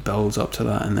 the way it builds up to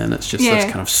that, and then it's just this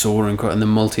kind of soaring, and the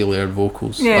multi-layered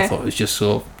vocals. I thought it was just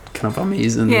so kind of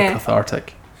amazing and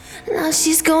cathartic. Now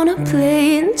she's gonna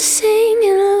play and sing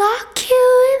and lock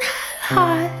you in her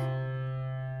heart.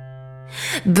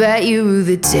 Bet you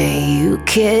the day you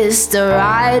kissed a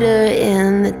rider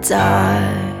in the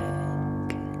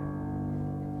dark.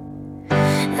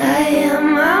 I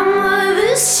am my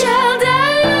mother's child,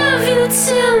 I love you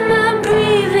till my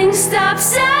breathing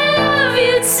stops. I love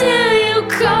you till you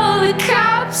call the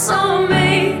cops on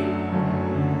me.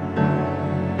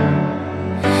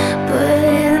 But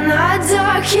in our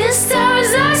darkest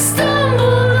hours I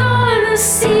stumbled on a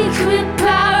secret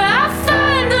power. I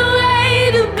find a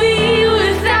way to be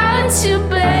without you,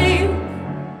 babe.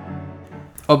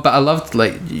 Oh, but I loved,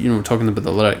 talking about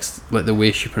the lyrics, like the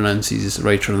way she pronounces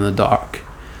Writer in the Dark,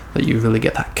 that you really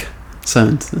get that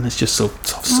sound, and it's just so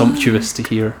sumptuous to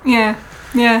hear. Yeah.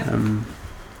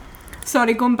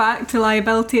 Sorry, going back to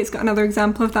Liability, it's got another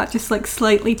example of that, just like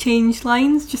slightly changed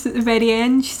lines. Just at the very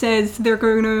end, she says, they're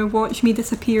going to watch me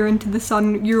disappear into the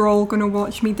sun, you're all going to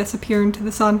watch me disappear into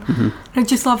the sun. And I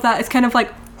just love that. It's kind of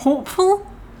like hopeful,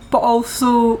 but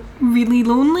also really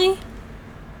lonely.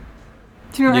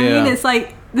 Do you know what I mean? It's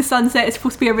like the sunset is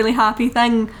supposed to be a really happy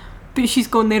thing, but she's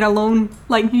gone there alone.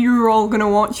 Like, you're all going to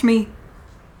watch me,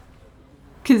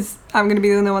 because I'm going to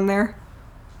be the only one there.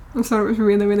 I thought it was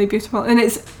really, really beautiful. And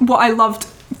it's what I loved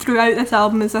throughout this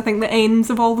album is I think the ends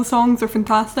of all the songs are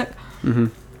fantastic. And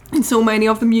so many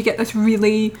of them you get this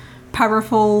really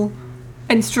powerful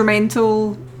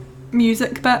instrumental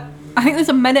music bit. I think there's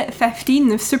a minute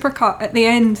 15 of supercut at the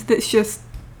end that's just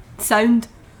sound.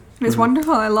 And it's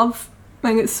wonderful. I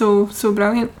think it's so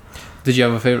brilliant. Did you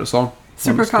have a favourite song?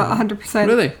 Supercut, 100%.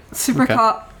 Really?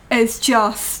 Supercut is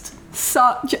just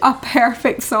such a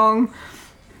perfect song.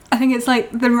 I think it's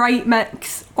like the right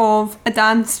mix of a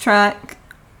dance track,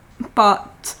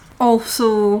 but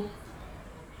also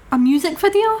a music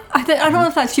video. I don't know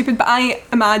if that's stupid, but I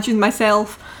imagine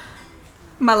myself,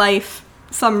 my life,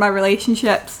 some of my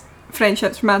relationships,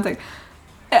 friendships, romantic,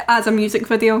 as a music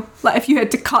video. Like, if you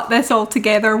had to cut this all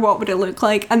together, what would it look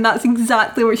like? And that's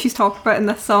exactly what she's talking about in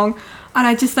this song. And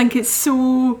I just think it's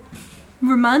so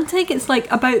romantic. It's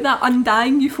like about that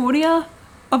undying euphoria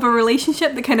of a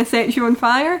relationship that kind of sets you on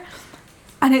fire.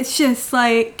 And it's just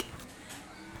like,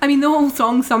 I mean, the whole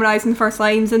song summarised in the first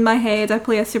lines. In my head I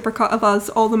play a supercut of us,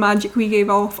 all the magic we gave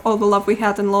off, all the love we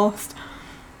had and lost.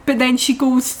 But then she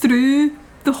goes through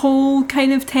the whole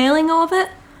kind of telling of it,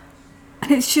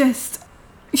 and it's just,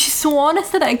 she's so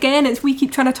honest in it. Again, it's, we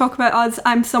keep trying to talk about us,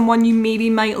 I'm someone you maybe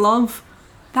might love.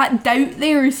 That doubt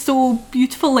there is so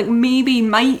beautiful. Like, maybe,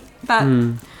 might,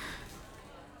 that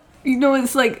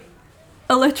it's like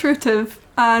alliterative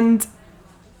and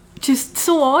just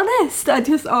so honest.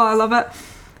 I love it.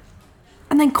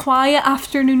 And then Quiet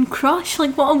Afternoon Crush,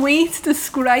 like, what a way to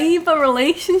describe a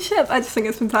relationship. I just think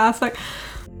it's fantastic.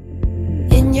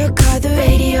 In your car, the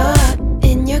radio up.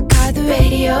 In your car, got the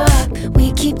radio up.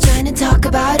 We keep trying to talk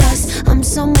about us. I'm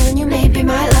someone you may be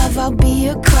my love. I'll be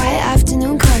your quiet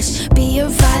afternoon crush, be your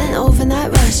violent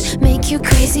overnight rush, make you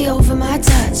crazy over my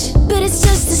touch. But it's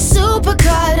just a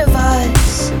supercut of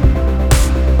us.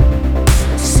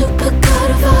 Supercut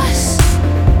of us.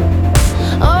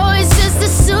 Oh, it's just a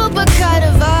supercut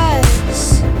of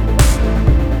us.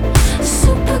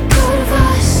 Supercut of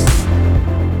us.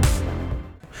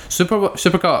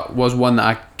 Supercut was one that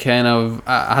I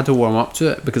had to warm up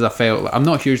to it because I felt like, I'm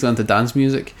not hugely into dance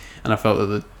music, and I felt that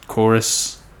the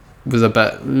chorus was a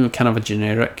bit kind of a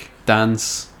generic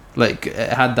dance, like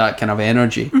it had that kind of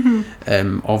energy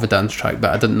of a dance track, but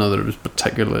I didn't know that it was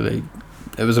particularly,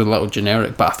 it was a little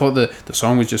generic, but I thought the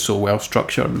song was just so well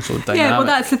structured and so dynamic. Yeah, well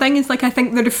that's the thing, is like I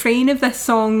think the refrain of this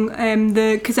song,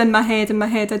 because in my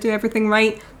head I do everything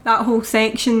right, that whole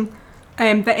section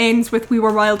that ends with "We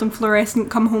were wild and fluorescent,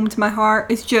 come home to my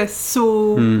heart" is just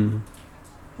so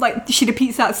like, she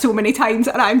repeats that so many times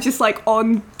and I'm just like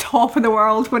on top of the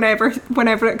world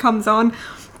whenever it comes on,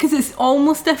 because it's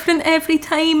almost different every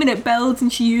time and it builds,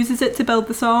 and she uses it to build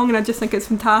the song, and I just think it's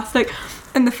fantastic.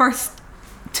 And the first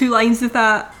two lines of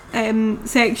that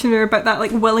section are about that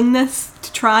like willingness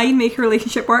to try and make a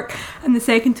relationship work, and the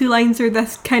second two lines are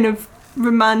this kind of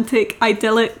romantic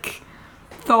idyllic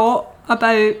thought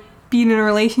about being in a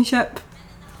relationship,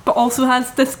 but also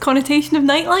has this connotation of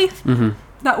nightlife.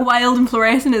 That wild and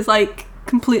fluorescent is like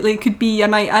completely could be a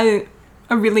night out,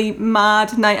 a really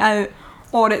mad night out,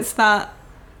 or it's that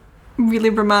really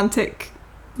romantic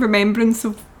remembrance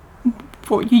of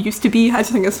what you used to be. I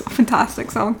just think it's a fantastic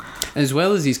song. As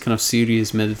well as these kind of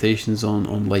serious meditations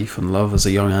on life and love as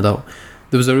a young adult,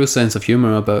 there was a real sense of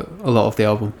humour about a lot of the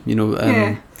album. You know,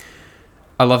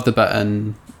 I loved the bit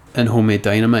in Homemade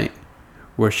Dynamite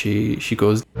where she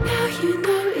goes, now you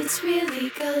know it's really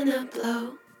gonna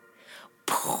blow.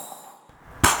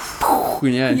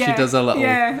 yeah, she does a little,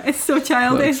 it's so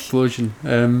childish, explosion.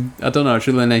 I don't know, it's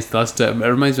really nice to listen to it.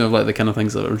 It reminds me of like the kind of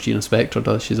things that Regina Spektor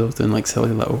does. She's always doing like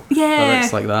silly little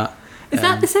lyrics like that. Is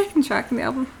that the second track in the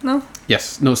album? No?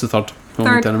 Yes, no, it's the third.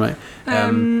 Homemade Dynamite.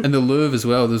 And the Louvre as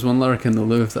well. There's one lyric in the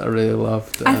Louvre that I really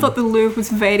loved. I thought the Louvre was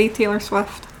very Taylor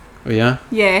Swift. Oh yeah?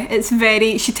 Yeah, it's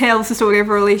very, she tells the story of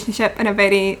her relationship in a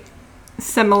very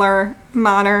similar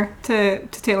manner to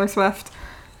Taylor Swift.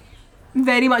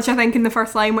 Very much, I think, in the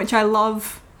first line, which I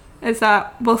love, is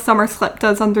that, will summer slipped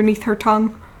us underneath her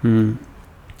tongue. I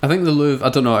think the Louvre,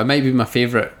 I don't know, it might be my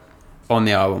favourite on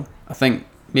the album. I think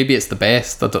maybe it's the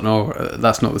best, I don't know,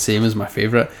 that's not the same as my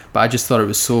favourite, but I just thought it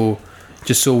was so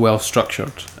well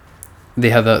structured.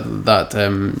 They had that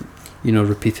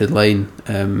repeated line,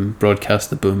 broadcast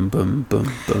the boom, boom, boom,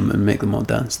 boom, and make them all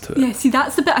dance to it. Yeah, see,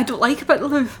 that's the bit I don't like about the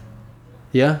Louvre.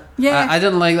 Yeah? Yeah. I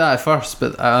didn't like that at first,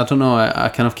 but I don't know, I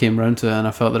kind of came around to it, and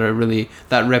I felt that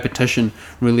that repetition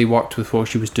really worked with what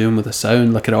she was doing with the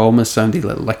sound. Like, it almost sounded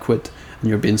like liquid, and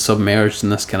you're being submerged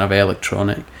in this kind of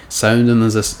electronic sound, and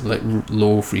there's this like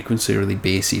low frequency, really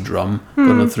bassy drum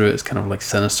going through it. It's kind of like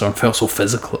sinister and felt so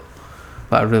physical.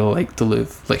 But I really liked the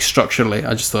Louvre. Like, structurally,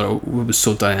 I just thought it was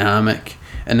so dynamic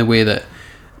in the way that,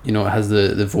 you know, it has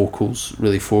the vocals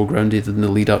really foregrounded in the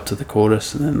lead up to the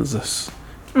chorus, and then there's this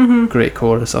great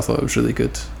chorus. I thought it was really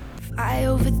good. I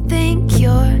overthink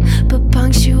your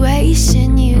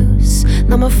punctuation use.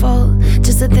 Not my fault,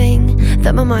 just a thing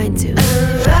that my mind do. A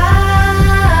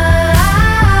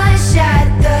rush at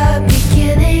the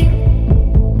beginning.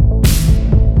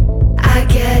 I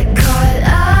get caught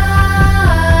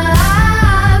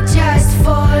up just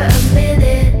for a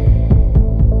minute.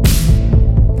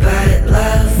 But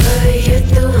lover, you're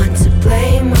the one to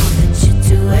blame. All that you're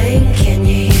doing, can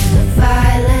you hear the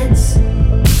violence?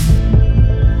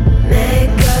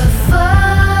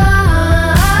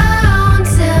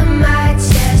 Megaphones in my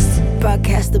chest.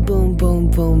 Broadcast the boom, boom,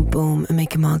 boom, boom, and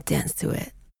make them all dance to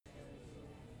it.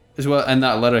 As well, and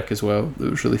that lyric as well, it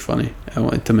was really funny. I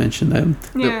wanted to mention them.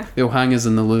 They'll hang us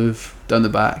in the Louvre down the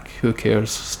back. Who cares?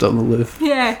 Still in the Louvre.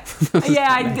 Yeah,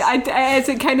 it's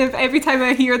a kind of, every time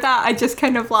I hear that, I just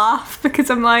kind of laugh, because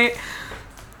I'm like,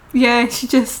 yeah, she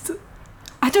just,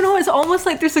 I don't know. It's almost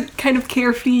like there's a kind of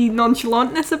carefree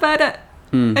nonchalantness about it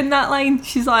in that line.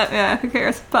 She's like, yeah, who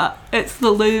cares? But it's the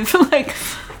Louvre. Like,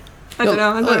 I don't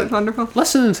know. I thought it was wonderful.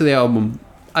 Listening to the album,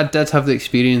 I did have the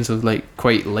experience of like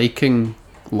quite liking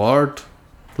Lorde.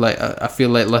 Like, I feel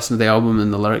like listening to the album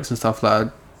and the lyrics and stuff like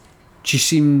that, she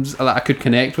seems like I could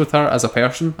connect with her as a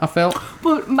person, I felt.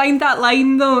 Well, mind that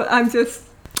line though, I'm just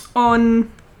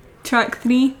on track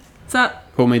 3. Is that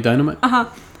Homemade Dynamite?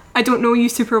 I don't know you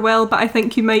super well, but I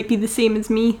think you might be the same as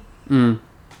me.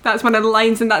 that's one of the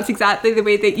lines, and that's exactly the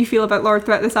way that you feel about Lorde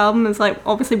throughout this album. Is like,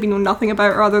 obviously we know nothing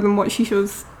about her other than what she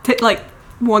shows,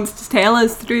 wants to tell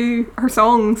us through her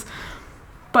songs,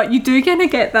 but you do kind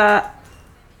of get that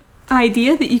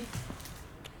idea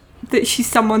that she's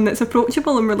someone that's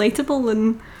approachable and relatable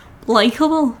and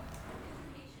likeable.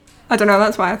 I don't know,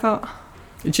 that's why I thought.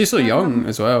 And she's so young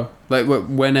as well. Like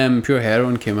when Pure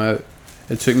Heroin came out,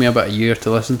 it took me about a year to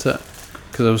listen to it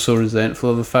because I was so resentful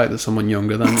of the fact that someone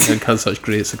younger than me had such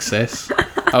great success.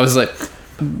 I was like,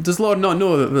 does Lorde not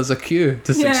know that there's a queue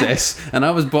to success? And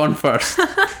I was born first.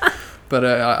 But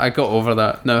I got over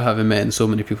that now, having met so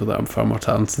many people that are far more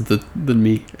talented than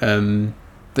me.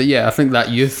 But yeah, I think that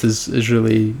youth is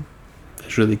really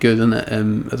good, isn't it?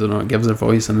 I don't know, it gives her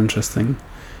voice an interesting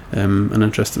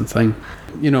thing.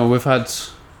 You know, we've had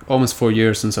almost 4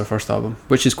 years since our first album,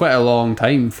 which is quite a long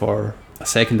time for a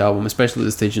second album, especially at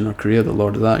the stage in her career that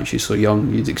Lorde is at. She's so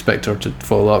young, you'd expect her to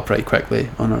follow up pretty quickly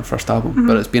on her first album,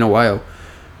 but it's been a while.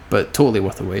 But totally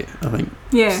worth the wait, I think.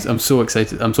 Yeah. I'm so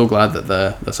excited. I'm so glad that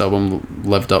this album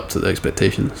lived up to the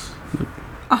expectations.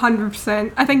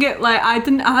 100%. I think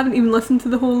I haven't even listened to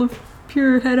the whole of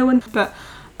Pure Heroin, but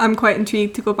I'm quite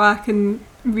intrigued to go back and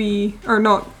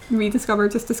discover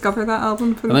that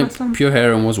album for the first time. Pure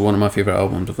Heroin was one of my favourite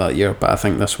albums of that year, but I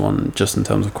think this one, just in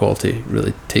terms of quality,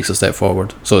 really takes a step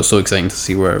forward. So it's so exciting to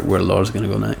see where Lorde's going to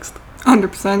go next.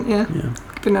 100%, yeah.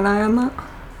 Keeping an eye on that.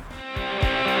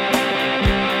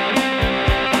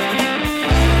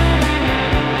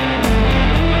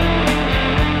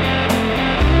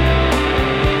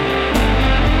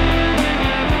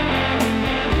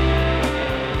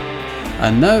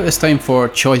 And now it's time for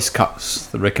Choice Cuts,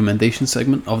 the recommendation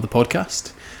segment of the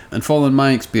podcast. And following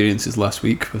my experiences last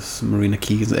week with Marina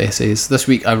Keegan's essays, this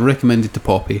week I've recommended to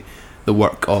Poppy the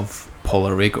work of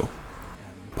Paula Rego.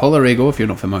 Paula Rego, if you're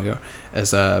not familiar,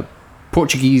 is a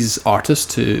Portuguese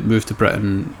artist who moved to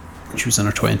Britain when she was in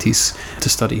her 20s to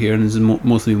study here, and has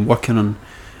mostly been working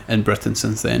in Britain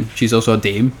since then. She's also a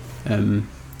dame. A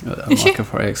mark of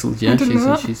her excellence. Yeah,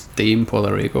 she's Dame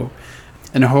Paula Rego.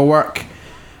 And her work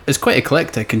is quite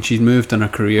eclectic, and she's moved in her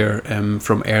career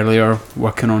from earlier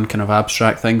working on kind of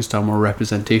abstract things to a more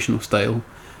representational style.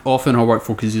 Often her work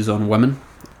focuses on women,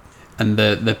 and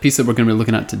the piece that we're going to be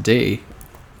looking at today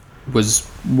was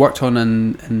worked on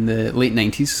in the late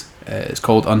 90s. It's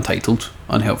called Untitled,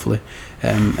 unhelpfully,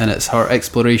 and it's her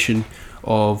exploration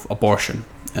of abortion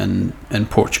in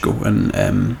Portugal,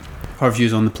 and her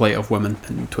views on the plight of women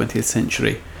in 20th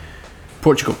century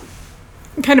Portugal.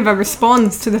 Kind of a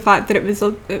response to the fact that it was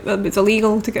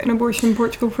illegal to get an abortion in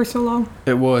Portugal for so long.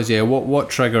 It was, yeah. What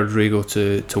triggered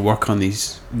Rego to work on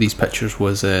these pictures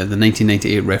was the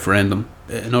 1998 referendum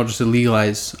in order to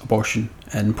legalise abortion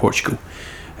in Portugal,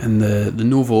 and the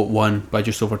no vote won by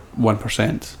just over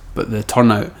 1%, but the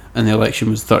turnout in the election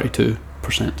was 32%.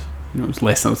 It was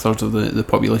less than a third of the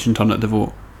population turned out to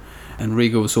vote. And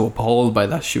Rego was so appalled by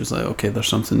this, she was like, okay, there's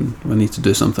something, we need to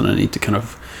do something. I need to kind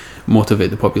of motivate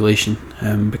the population,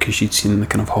 because she'd seen the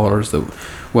kind of horrors that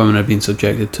women had been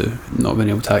subjected to, not being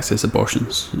able to access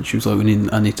abortions. And she was like,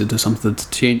 I need to do something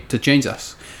to change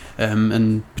this.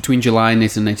 And between July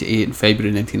 1998 and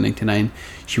February 1999,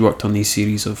 she worked on these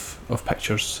series of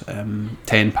pictures,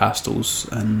 10 pastels,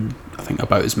 and I think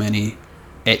about as many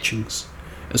etchings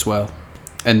as well.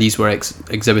 And these were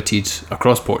exhibited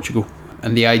across Portugal.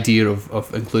 And the idea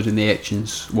of including the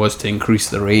etchings was to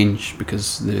increase the range,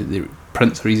 because the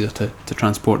prints are easier to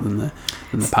transport than the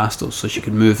pastels, so she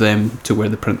could move them to where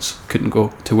the prints couldn't go,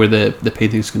 to where the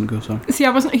paintings couldn't go. Sorry. See, I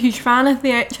wasn't a huge fan of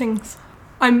the etchings.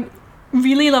 I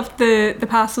really loved the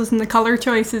pastels and the colour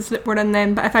choices that were in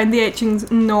them, but I found the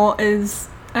etchings not as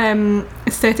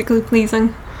aesthetically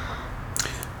pleasing.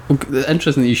 Well,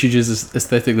 interesting that you should use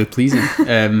aesthetically pleasing,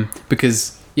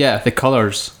 because the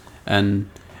colours and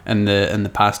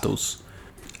the pastels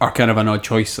are kind of an odd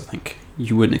choice. I think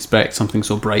you wouldn't expect something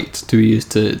so bright to be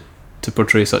used to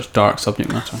portray such dark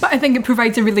subject matter. But I think it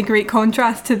provides a really great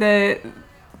contrast to the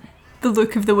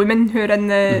look of the women who are in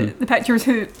the pictures.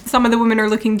 Who some of the women are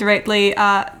looking directly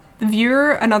at the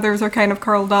viewer, and others are kind of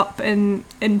curled up in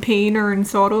pain or in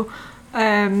sorrow.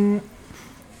 But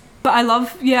I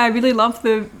really love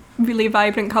the really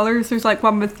vibrant colours. There's like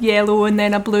one with yellow and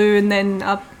then a blue and then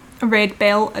a red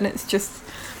belt, and it's just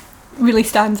really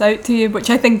stands out to you, which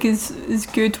I think is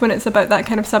good when it's about that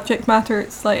kind of subject matter.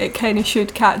 It's like it kind of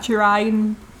should catch your eye.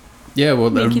 And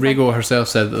Rego herself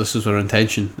said that this was her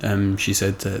intention. She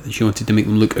said that she wanted to make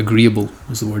them look agreeable,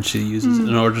 is the word she uses,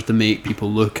 in order to make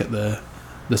people look at the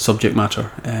subject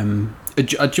matter.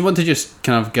 Do you want to just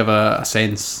kind of give a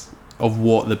sense of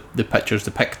what the pictures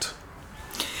depict?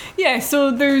 Yeah, so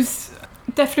there's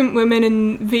different women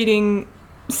in varying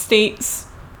states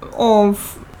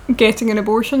of getting an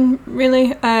abortion,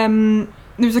 really.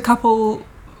 There's a couple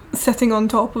sitting on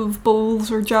top of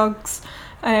bowls or jugs,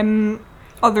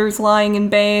 others lying in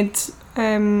bed.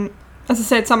 As I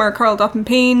said, some are curled up in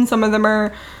pain, some of them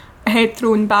are head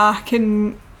thrown back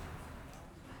in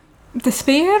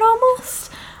despair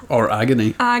almost. Or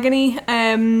agony.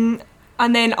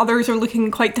 And then others are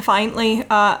looking quite defiantly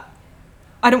at,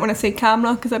 I don't want to say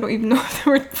camera because I don't even know if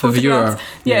they were photographs. The viewer.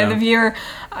 Yeah, the viewer.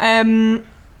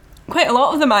 Quite a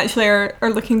lot of them actually are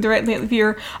looking directly at the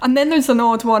viewer. And then there's an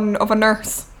odd one of a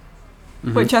nurse,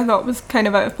 which I thought was kind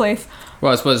of out of place.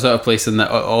 Well, I suppose it's out of place in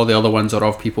that all the other ones are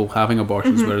of people having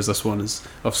abortions, whereas this one is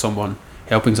of someone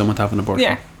helping someone to have an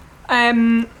abortion. Yeah.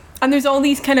 And there's all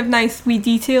these kind of nice wee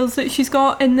details that she's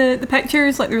got in the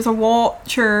pictures, like there's a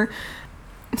watch or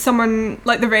someone,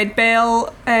 like the red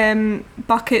bell,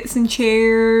 buckets and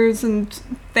chairs, and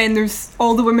then there's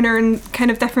all the women are in kind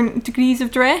of different degrees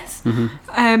of dress,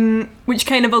 which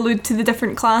kind of allude to the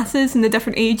different classes and the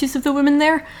different ages of the women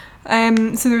there.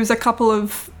 So there's a couple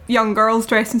of young girls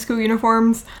dressed in school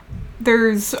uniforms.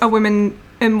 There's a woman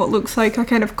in what looks like a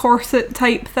kind of corset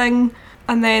type thing,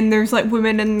 and then there's like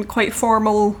women in quite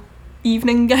formal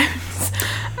evening gowns.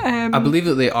 I believe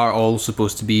that they are all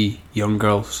supposed to be young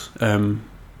girls.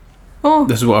 Oh.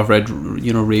 This is what I've read,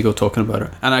 Rego talking about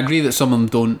it. And I agree that some of them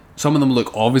don't. Some of them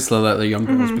look obviously like they're young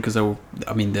girls because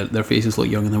their faces look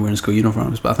young and they're wearing school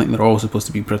uniforms. But I think they're all supposed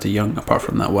to be pretty young, apart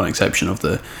from that one exception of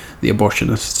the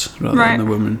abortionists rather than the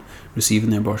women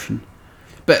receiving the abortion.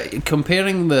 But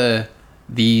comparing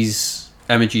these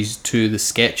images to the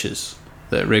sketches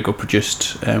that Rego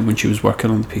produced when she was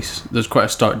working on the piece, there's quite a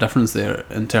stark difference there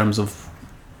in terms of,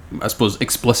 I suppose,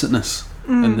 explicitness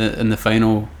in the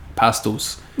final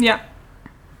pastels. Yeah.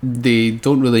 They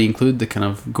don't really include the kind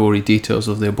of gory details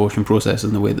of the abortion process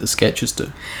in the way that the sketches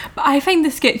do. But I find the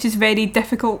sketches very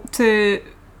difficult to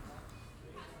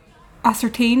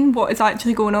ascertain what is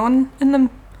actually going on in them.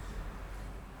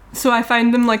 So I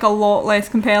found them like a lot less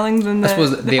compelling than the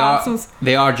pastels.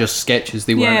 They are just sketches.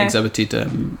 They weren't exhibited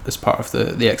as part of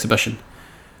the exhibition.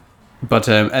 But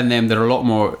in them they're a lot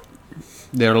more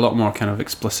kind of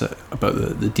explicit about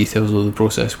the details of the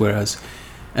process, whereas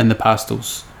in the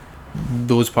pastels,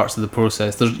 those parts of the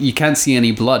process, you can't see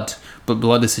any blood, but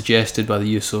blood is suggested by the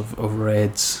use of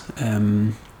reds,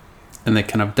 and the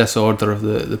kind of disorder of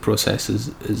the process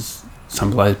is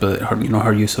symbolised by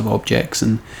her use of objects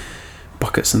and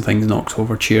buckets and things knocked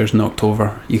over, chairs knocked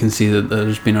over. You can see that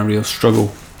there's been a real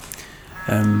struggle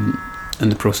in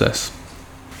the process.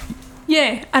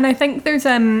 Yeah, and I think there's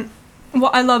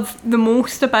what I love the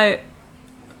most about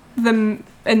them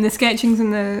in the sketchings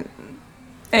and the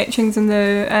etchings and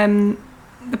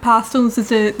the pastels is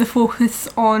the focus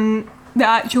on the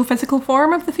actual physical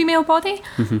form of the female body.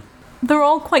 They're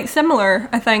all quite similar,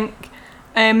 I think,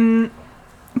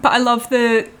 but I love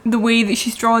the way that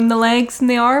she's drawn the legs and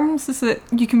the arms, is that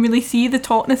you can really see the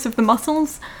tautness of the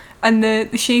muscles and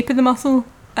the shape of the muscle,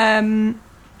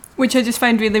 which I just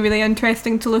find really, really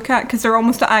interesting to look at, because they're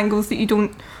almost at angles that you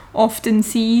don't often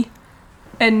see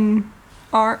in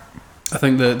art. I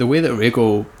think the way that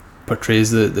Rego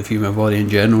portrays the female body in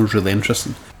general is really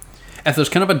interesting. If there's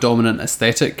kind of a dominant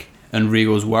aesthetic in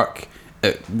Rego's work,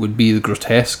 it would be the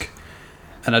grotesque,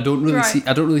 and I don't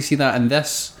really see that in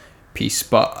this piece.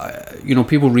 But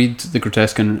people read the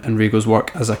grotesque in Rego's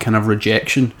work as a kind of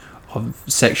rejection of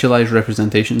sexualized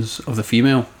representations of the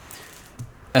female.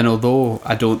 And although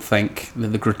I don't think that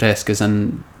the grotesque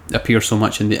appears so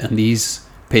much in these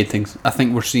paintings, I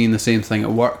think we're seeing the same thing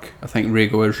at work. I think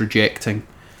Rego is rejecting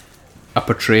a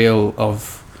portrayal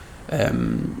of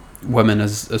women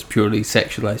as purely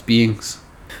sexualized beings.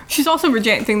 She's also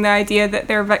rejecting the idea that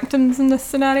they're victims in this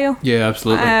scenario. Yeah,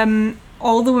 absolutely.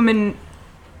 All the women,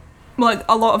 like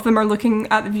a lot of them are looking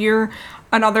at the viewer,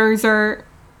 and others are,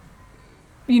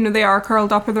 they are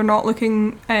curled up or they're not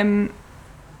looking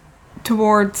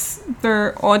towards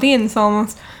their audience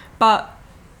almost. But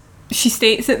she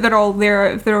states that they're all there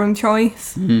out of their own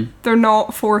choice. They're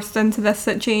not forced into this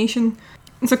situation.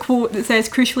 There's a quote that says,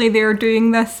 "Crucially, they are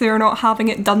doing this. They are not having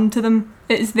it done to them.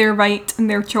 It is their right and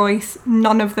their choice.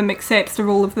 None of them accepts the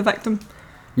role of the victim."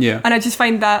 Yeah. And I just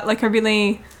find that like a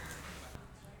really,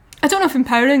 I don't know if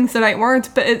empowering is the right word,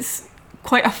 but it's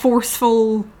quite a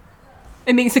forceful,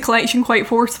 it makes the collection quite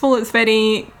forceful. It's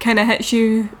very kind of hits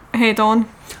you head on.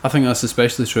 I think that's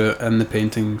especially true in the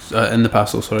paintings, in the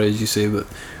pastel, sorry, as you say, but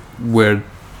where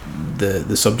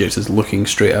the subject is looking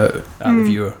straight out at the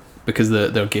viewer, because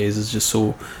their gaze is just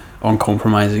so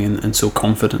uncompromising and so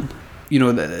confident.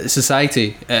 The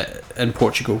society in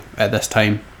Portugal at this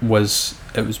time was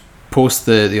post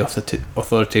the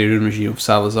authoritarian regime of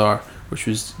Salazar, which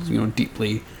was, you know,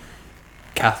 deeply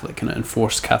Catholic and it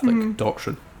enforced Catholic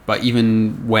doctrine. But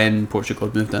even when Portugal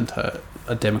had moved into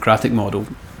a democratic model,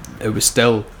 it was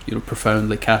still, you know,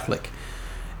 profoundly Catholic.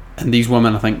 And these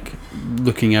women, I think,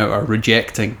 looking out, are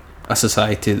rejecting a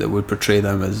society that would portray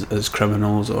them as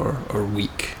criminals or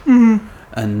weak.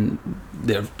 And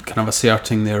they're kind of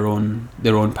asserting their own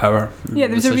power. Yeah,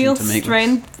 there's a real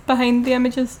strength behind the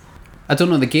images. I don't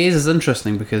know, the gaze is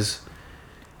interesting because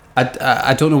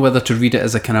I don't know whether to read it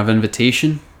as a kind of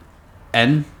invitation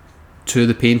in to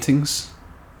the paintings,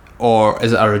 or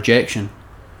is it a rejection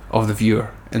of the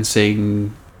viewer and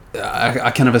saying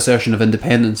a kind of assertion of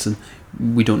independence, and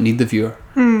we don't need the viewer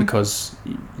because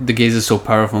the gaze is so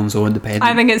powerful and so independent.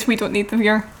 I think it's we don't need the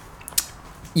viewer.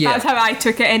 Yeah, that's how I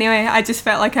took it anyway. I just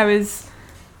felt like I was.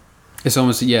 It's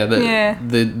almost it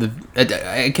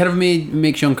kind of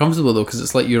makes you uncomfortable though, because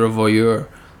it's like you're a voyeur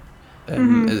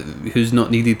who's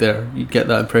not needed there. You get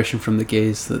that impression from the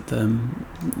gaze that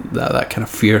that kind of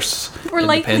fierce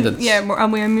independence.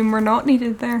 We're not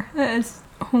needed there. It is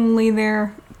wholly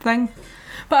their thing.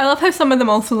 But I love how some of them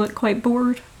also look quite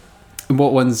bored.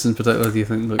 What ones in particular do you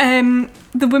think look?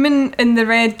 The woman in the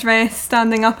red dress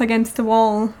standing up against the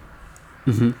wall.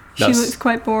 She looks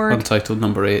quite bored. Untitled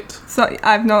number 8. So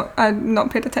I've not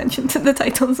paid attention to the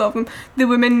titles of them. The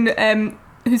woman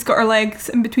who's got her legs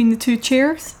in between the two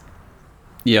chairs.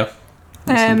 Yeah.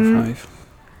 That's number 5.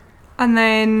 And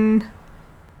then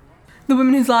the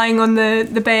woman who's lying on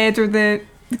the bed or the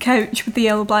couch with the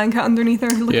yellow blanket underneath her,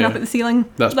 looking up at the ceiling.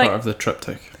 That's part of the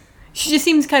triptych. She just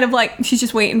seems kind of like she's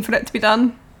just waiting for it to be done.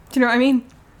 Do you know what I mean?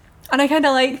 And I kind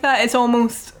of like that. It's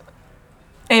almost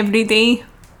every day.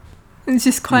 It's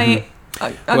just quite.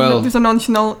 There's a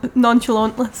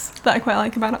nonchalantness that I quite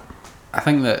like about it. I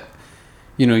think that,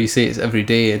 you know, you say it's every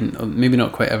day, and maybe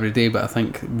not quite every day, but I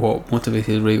think what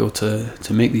motivated Rego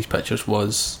to make these pictures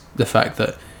was the fact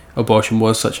that abortion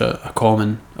was such a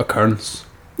common occurrence.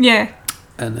 Yeah.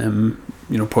 And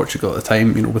you know, Portugal at the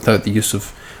time, you know, without the use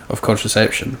of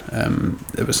contraception,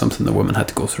 it was something that women had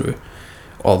to go through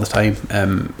all the time,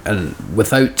 and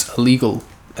without a legal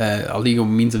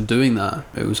means of doing that,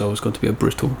 it was always going to be a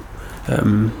brutal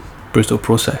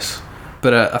process.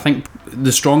 But I think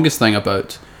the strongest thing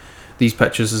about these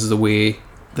pictures is the way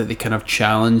that they kind of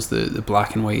challenge the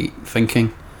black and white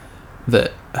thinking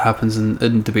that happens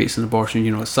in debates on abortion.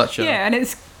 You know, it's such a and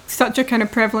it's such a kind of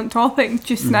prevalent topic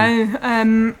just now.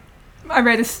 I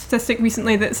read a statistic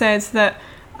recently that says that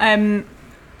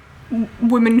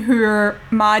women who are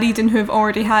married and who have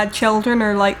already had children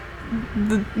are like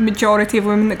the majority of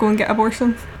women that go and get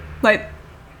abortions. Like,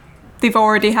 they've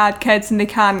already had kids and they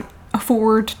can't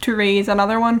afford to raise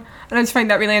another one. And I just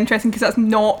find that really interesting because that's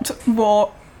not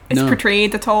what is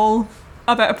portrayed at all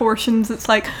about abortions. It's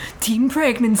like teen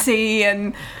pregnancy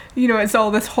and, you know, it's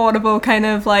all this horrible kind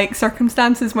of like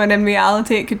circumstances, when in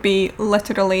reality it could be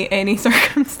literally any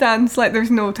circumstance. Like,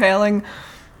 there's no telling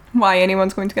why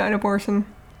anyone's going to get an abortion.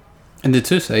 And the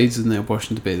two sides in the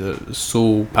abortion debate are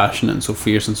so passionate and so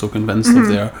fierce and so convinced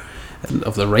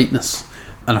of their rightness.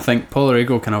 And I think Paula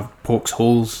Rego kind of pokes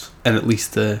holes in at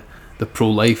least the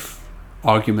pro-life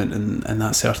argument and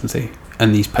that certainty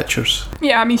in these pictures.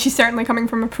 Yeah, I mean, she's certainly coming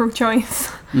from a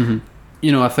pro-choice. You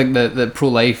know, I think that the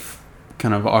pro-life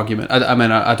kind of argument, I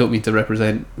mean, I don't mean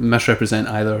to misrepresent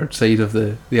either side of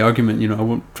the argument. You know, I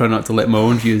won't try not to let my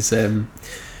own views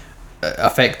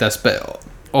affect this, but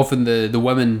often the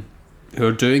women who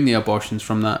are doing the abortions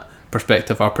from that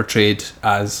perspective are portrayed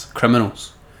as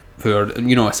criminals who are,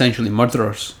 you know, essentially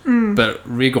murderers. But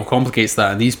Rego complicates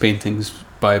that in these paintings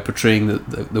by portraying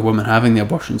the women having the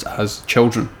abortions as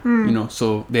children. You know,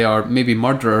 so they are maybe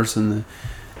murderers in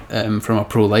from a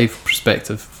pro-life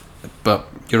perspective, but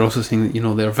you're also seeing that, you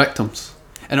know, they're victims.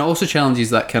 And it also challenges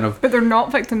that kind of... But they're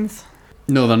not victims.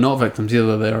 No, they're not victims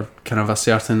either. They're kind of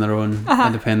asserting their own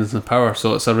independence and power.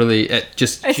 So it's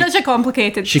such a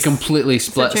complicated. She completely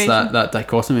splits that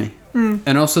dichotomy,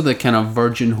 and also the kind of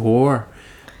virgin whore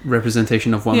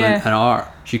representation of women in art.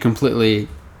 She completely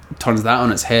turns that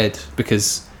on its head,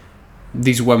 because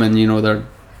these women, you know, they're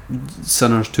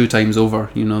sinners 2 times over.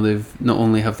 You know, they've not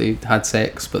only have they had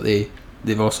sex, but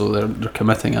they've also they're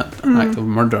committing an act of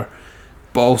murder.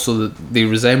 But also they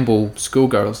resemble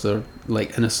schoolgirls. They're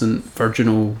like innocent,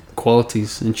 virginal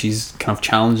qualities, and she's kind of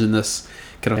challenging this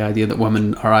kind of idea that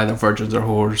women are either virgins or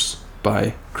whores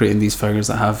by creating these figures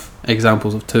that have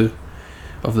examples of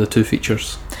the two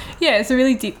features. Yeah, it's a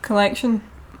really deep collection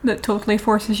that totally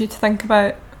forces you to think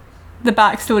about the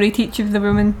backstory to each of the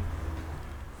women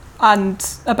and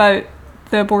about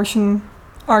the abortion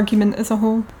argument as a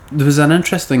whole. There was an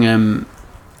interesting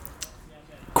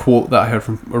quote that I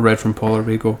read from Paula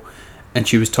Rego and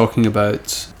she was talking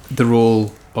about the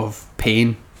role of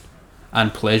pain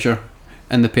and pleasure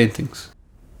in the paintings.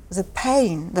 The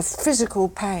pain, the physical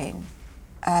pain,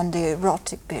 and the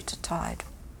erotic bit are tied.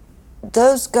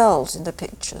 Those girls in the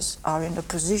pictures are in a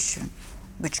position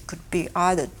which could be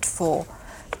either for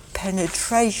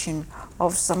penetration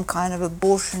of some kind of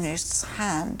abortionist's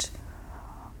hand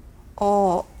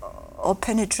or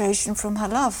penetration from her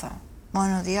lover.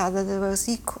 One or the other, they're both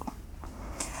equal.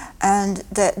 And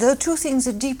the two things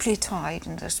are deeply tied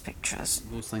in those pictures.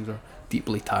 Those things are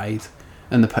deeply tied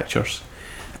in the pictures.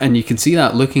 And you can see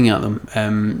that looking at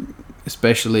them,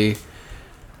 especially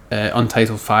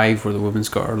Untitled 5, where the woman's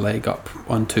got her leg up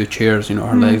on two chairs, you know,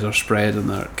 her legs are spread and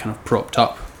they're kind of propped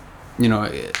up. You know,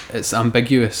 it's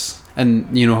ambiguous.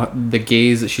 And, you know, the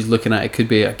gaze that she's looking at, it could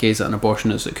be a gaze at an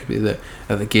abortionist, it could be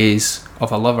the gaze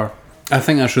of a lover. I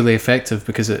think that's really effective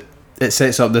because it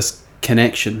sets up this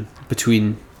connection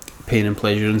between pain and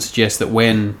pleasure and suggests that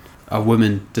when a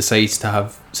woman decides to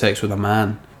have sex with a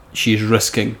man, she's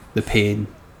risking the pain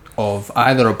of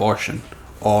either abortion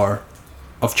or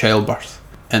of childbirth.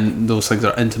 And those things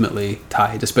are intimately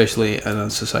tied, especially in a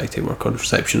society where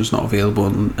contraception is not available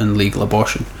and legal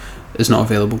abortion is not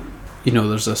available. You know,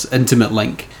 there's this intimate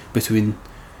link between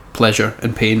pleasure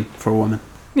and pain for a woman.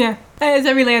 Yeah, it is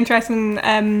a really interesting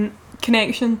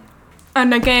connection.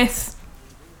 And I guess,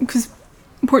 because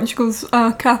Portugal's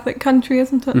a Catholic country,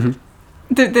 isn't it?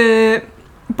 Mm-hmm. The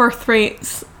birth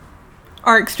rates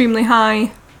are extremely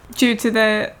high due to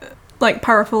the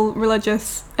powerful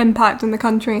religious impact in the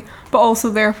country, but also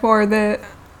therefore the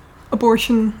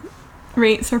abortion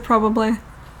rates are probably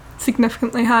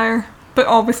significantly higher. But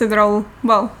obviously they're all,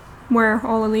 we're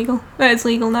all illegal. It is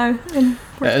legal now in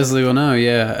Portugal. It is legal now,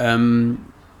 yeah.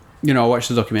 You know, I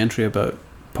watched a documentary about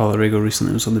Paula Rego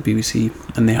recently. It was on the BBC,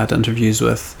 and they had interviews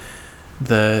with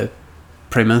the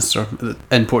Prime Minister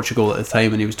in Portugal at the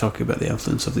time, and he was talking about the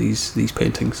influence of these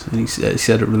paintings, and he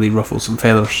said it really ruffles some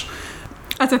feathers.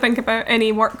 As I think about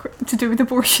any work to do with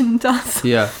abortion does.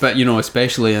 Yeah, but you know,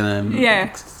 especially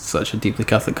in such a deeply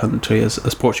Catholic country as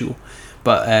Portugal.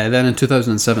 But then in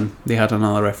 2007 they had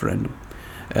another referendum,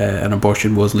 and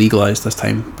abortion was legalised this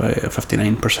time by a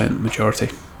 59% majority.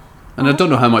 And I don't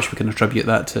know how much we can attribute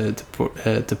that to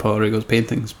Paula Rego's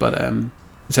paintings, but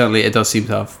certainly it does seem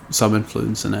to have some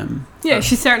influence in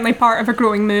she's certainly part of a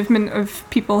growing movement of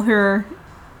people who are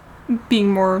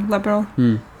being more liberal.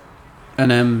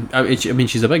 And I mean,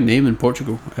 she's a big name in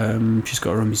Portugal. She's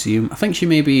got her own museum. I think she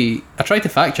may be, I tried to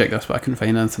fact check this but I couldn't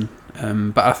find anything,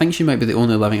 but I think she might be the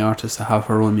only living artist to have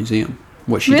her own museum,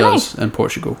 which she does in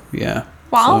Portugal. Yeah.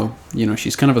 Wow. So, you know,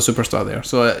 she's kind of a superstar there.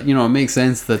 So, you know, it makes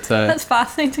sense that... That's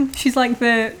fascinating. She's like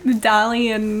the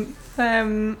Dali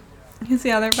and... who's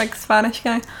the other big Spanish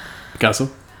guy? Picasso?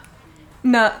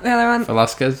 No, the other one.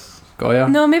 Velasquez? Goya?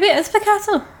 No, maybe it is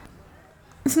Picasso.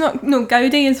 It's not... No,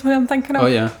 Gaudi is what I'm thinking of. Oh,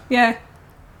 yeah. Yeah.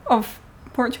 Of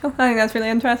Portugal. I think that's really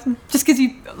interesting. Just because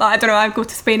you... I don't know, I go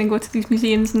to Spain and go to these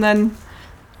museums and then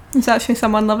there's actually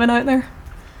someone living out there.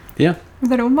 Yeah.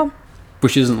 With their own mum. But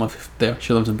she doesn't live there.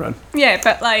 She lives in Britain. Yeah,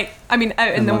 but out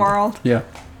in the world. Yeah.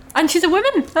 And she's a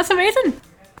woman. That's amazing.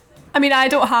 I mean, I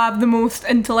don't have the most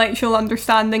intellectual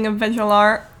understanding of visual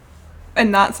art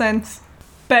in that sense.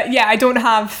 But yeah, I don't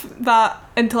have that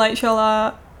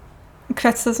intellectual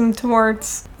criticism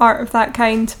towards art of that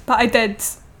kind. But I did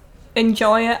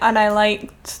enjoy it, and I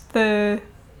liked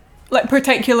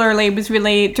particularly was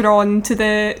really drawn to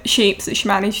the shapes that she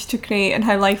managed to create and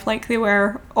how lifelike they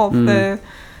were of the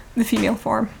female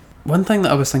form. One thing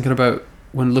that I was thinking about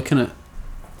when looking at,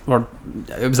 or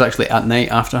it was actually at night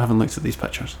after having looked at these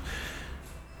pictures,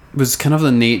 was kind of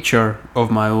the nature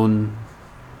of my own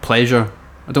pleasure.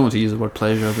 I don't want to use the word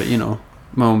pleasure, but you know,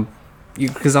 my own,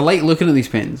 because I like looking at these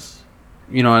paintings,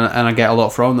 you know, and I get a lot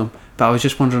from them. But I was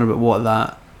just wondering about what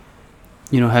that,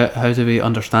 you know, how do we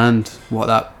understand what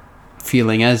that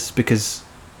feeling is? Because,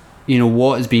 you know,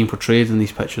 what is being portrayed in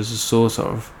these pictures is so sort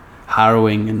of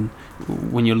harrowing, and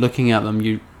when you're looking at them,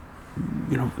 you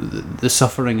know, the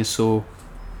suffering is so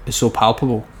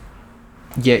palpable.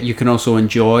 Yet you can also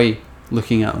enjoy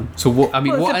looking at them. So what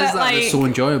is that that's so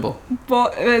enjoyable?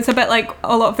 Well, it's a bit like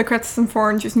a lot of the criticism for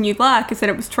Orange Is the New Black is that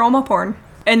it was trauma porn,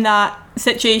 in that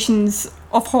situations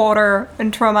of horror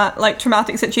and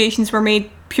traumatic situations were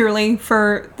made purely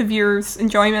for the viewer's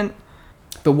enjoyment.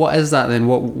 But what is that then?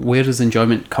 Where does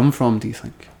enjoyment come from, do you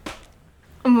think?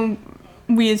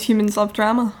 We as humans love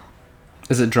drama.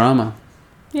 Is it drama?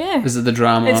 Yeah. Is it the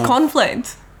drama? It's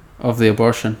conflict. Of the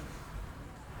abortion.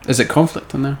 Is it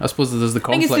conflict in there? I suppose there's the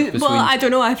conflict between... Well, I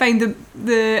don't know. I find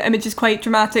the images quite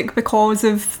dramatic because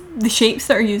of the shapes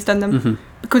that are used in them.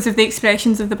 because of the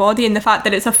expressions of the body and the fact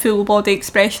that it's a full body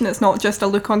expression. It's not just a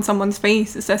look on someone's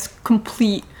face. It's this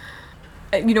complete,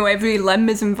 every limb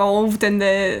is involved in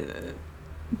the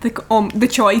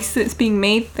choice that's being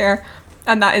made there,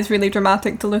 and that is really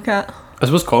dramatic to look at. I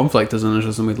suppose conflict is an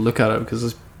interesting way to look at it, because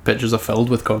these pictures are filled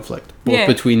with conflict, both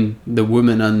between the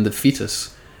woman and the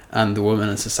fetus and the woman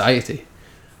and society.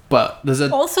 But there's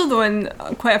also, though, in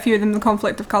quite a few of them, the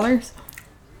conflict of colours,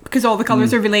 because all the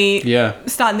colours are really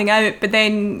standing out. But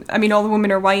then, all the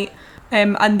women are white,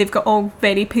 and they've got all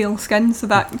very pale skin, so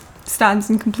that stands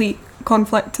in complete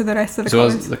conflict to the rest of the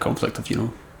colours. So the conflict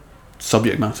of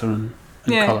subject matter and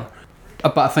colour.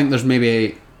 But I think there's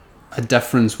maybe a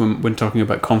difference when talking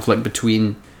about conflict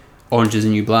between Orange Is the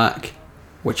New Black,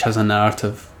 which has a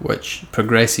narrative which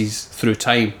progresses through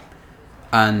time,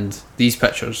 and these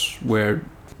pictures where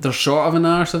there's sort of a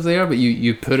narrative there, but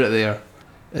you put it there.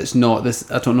 It's not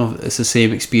this. I don't know if it's the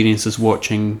same experience as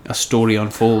watching a story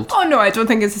unfold. Oh no, I don't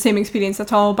think it's the same experience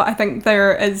at all, but I think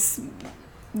there is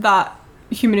that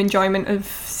human enjoyment of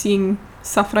seeing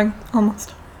suffering,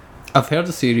 almost. I've heard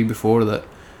the theory before that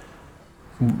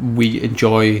we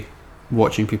enjoy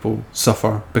watching people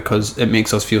suffer because it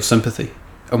makes us feel sympathy,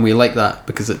 and we like that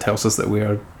because it tells us that we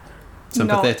are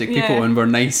sympathetic people and we're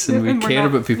nice and we care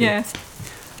about people. Yes.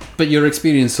 But your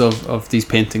experience of these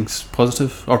paintings,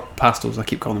 positive, or pastels? I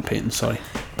keep calling them paintings. Sorry,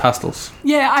 pastels.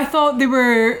 Yeah, I thought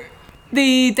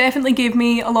they definitely gave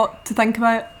me a lot to think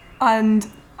about, and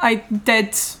I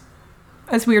did,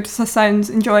 as weird as this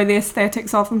sounds, enjoy the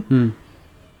aesthetics of them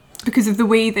because of the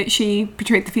way that she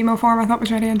portrayed the female form. I thought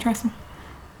was really interesting.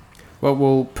 Well,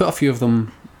 we'll put a few of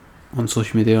them on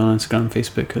social media, on Instagram,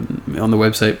 Facebook, and on the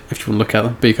website if you want to look at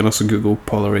them. But you can also Google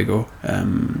Paula Rego.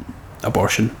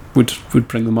 Abortion would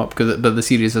bring them up, but the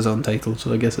series is untitled,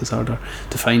 so I guess it's harder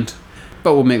to find.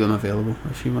 But we'll make them available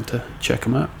if you want to check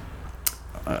them out.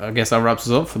 I guess that wraps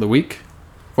us up for the week,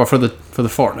 or for the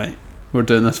fortnight. We're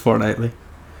doing this fortnightly.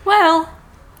 Well,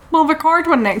 we'll record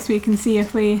one next week and see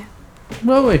if we.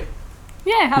 Will we?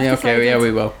 Yeah. We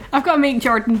will. I've got to make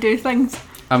Jordan do things.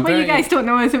 What you guys don't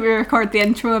know is that we record the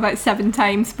intro about 7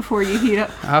 times before you hear it.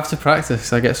 I have to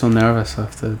practice. I get so nervous. I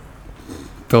have to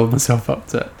build myself up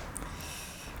to it.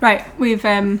 Right, we're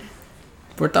done.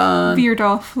 Veered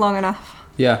off long enough.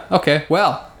 Yeah. Okay.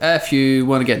 Well, if you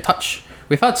want to get in touch,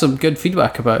 we've had some good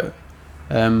feedback about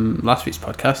last week's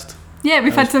podcast. Yeah,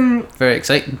 we've had some very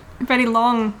exciting, very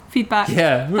long feedback.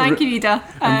 Yeah. Thank you, Ida.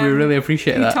 And we really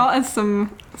appreciate that. You taught us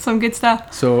some good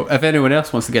stuff. So if anyone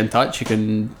else wants to get in touch, you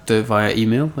can do it via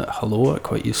email at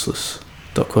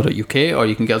hello@quiteuseless.co.uk, or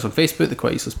you can get us on Facebook, the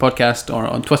Quite Useless Podcast, or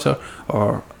on Twitter,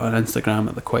 or on Instagram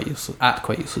at Quite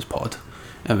Useless Pod.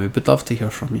 And we would love to hear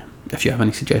from you if you have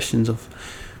any suggestions of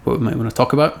what we might want to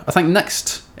talk about. I think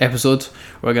next episode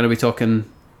we're going to be talking,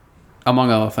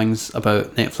 among other things,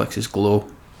 about Netflix's Glow.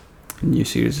 A new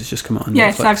series has just come out on Netflix.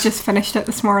 Yes, I've just finished it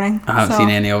this morning. I haven't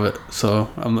seen any of it, so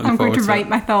I'm looking forward to it. I'm going to write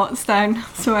my thoughts down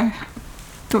so I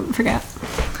don't forget.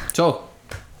 So,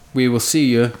 we will see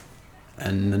you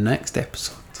in the next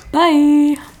episode.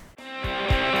 Bye.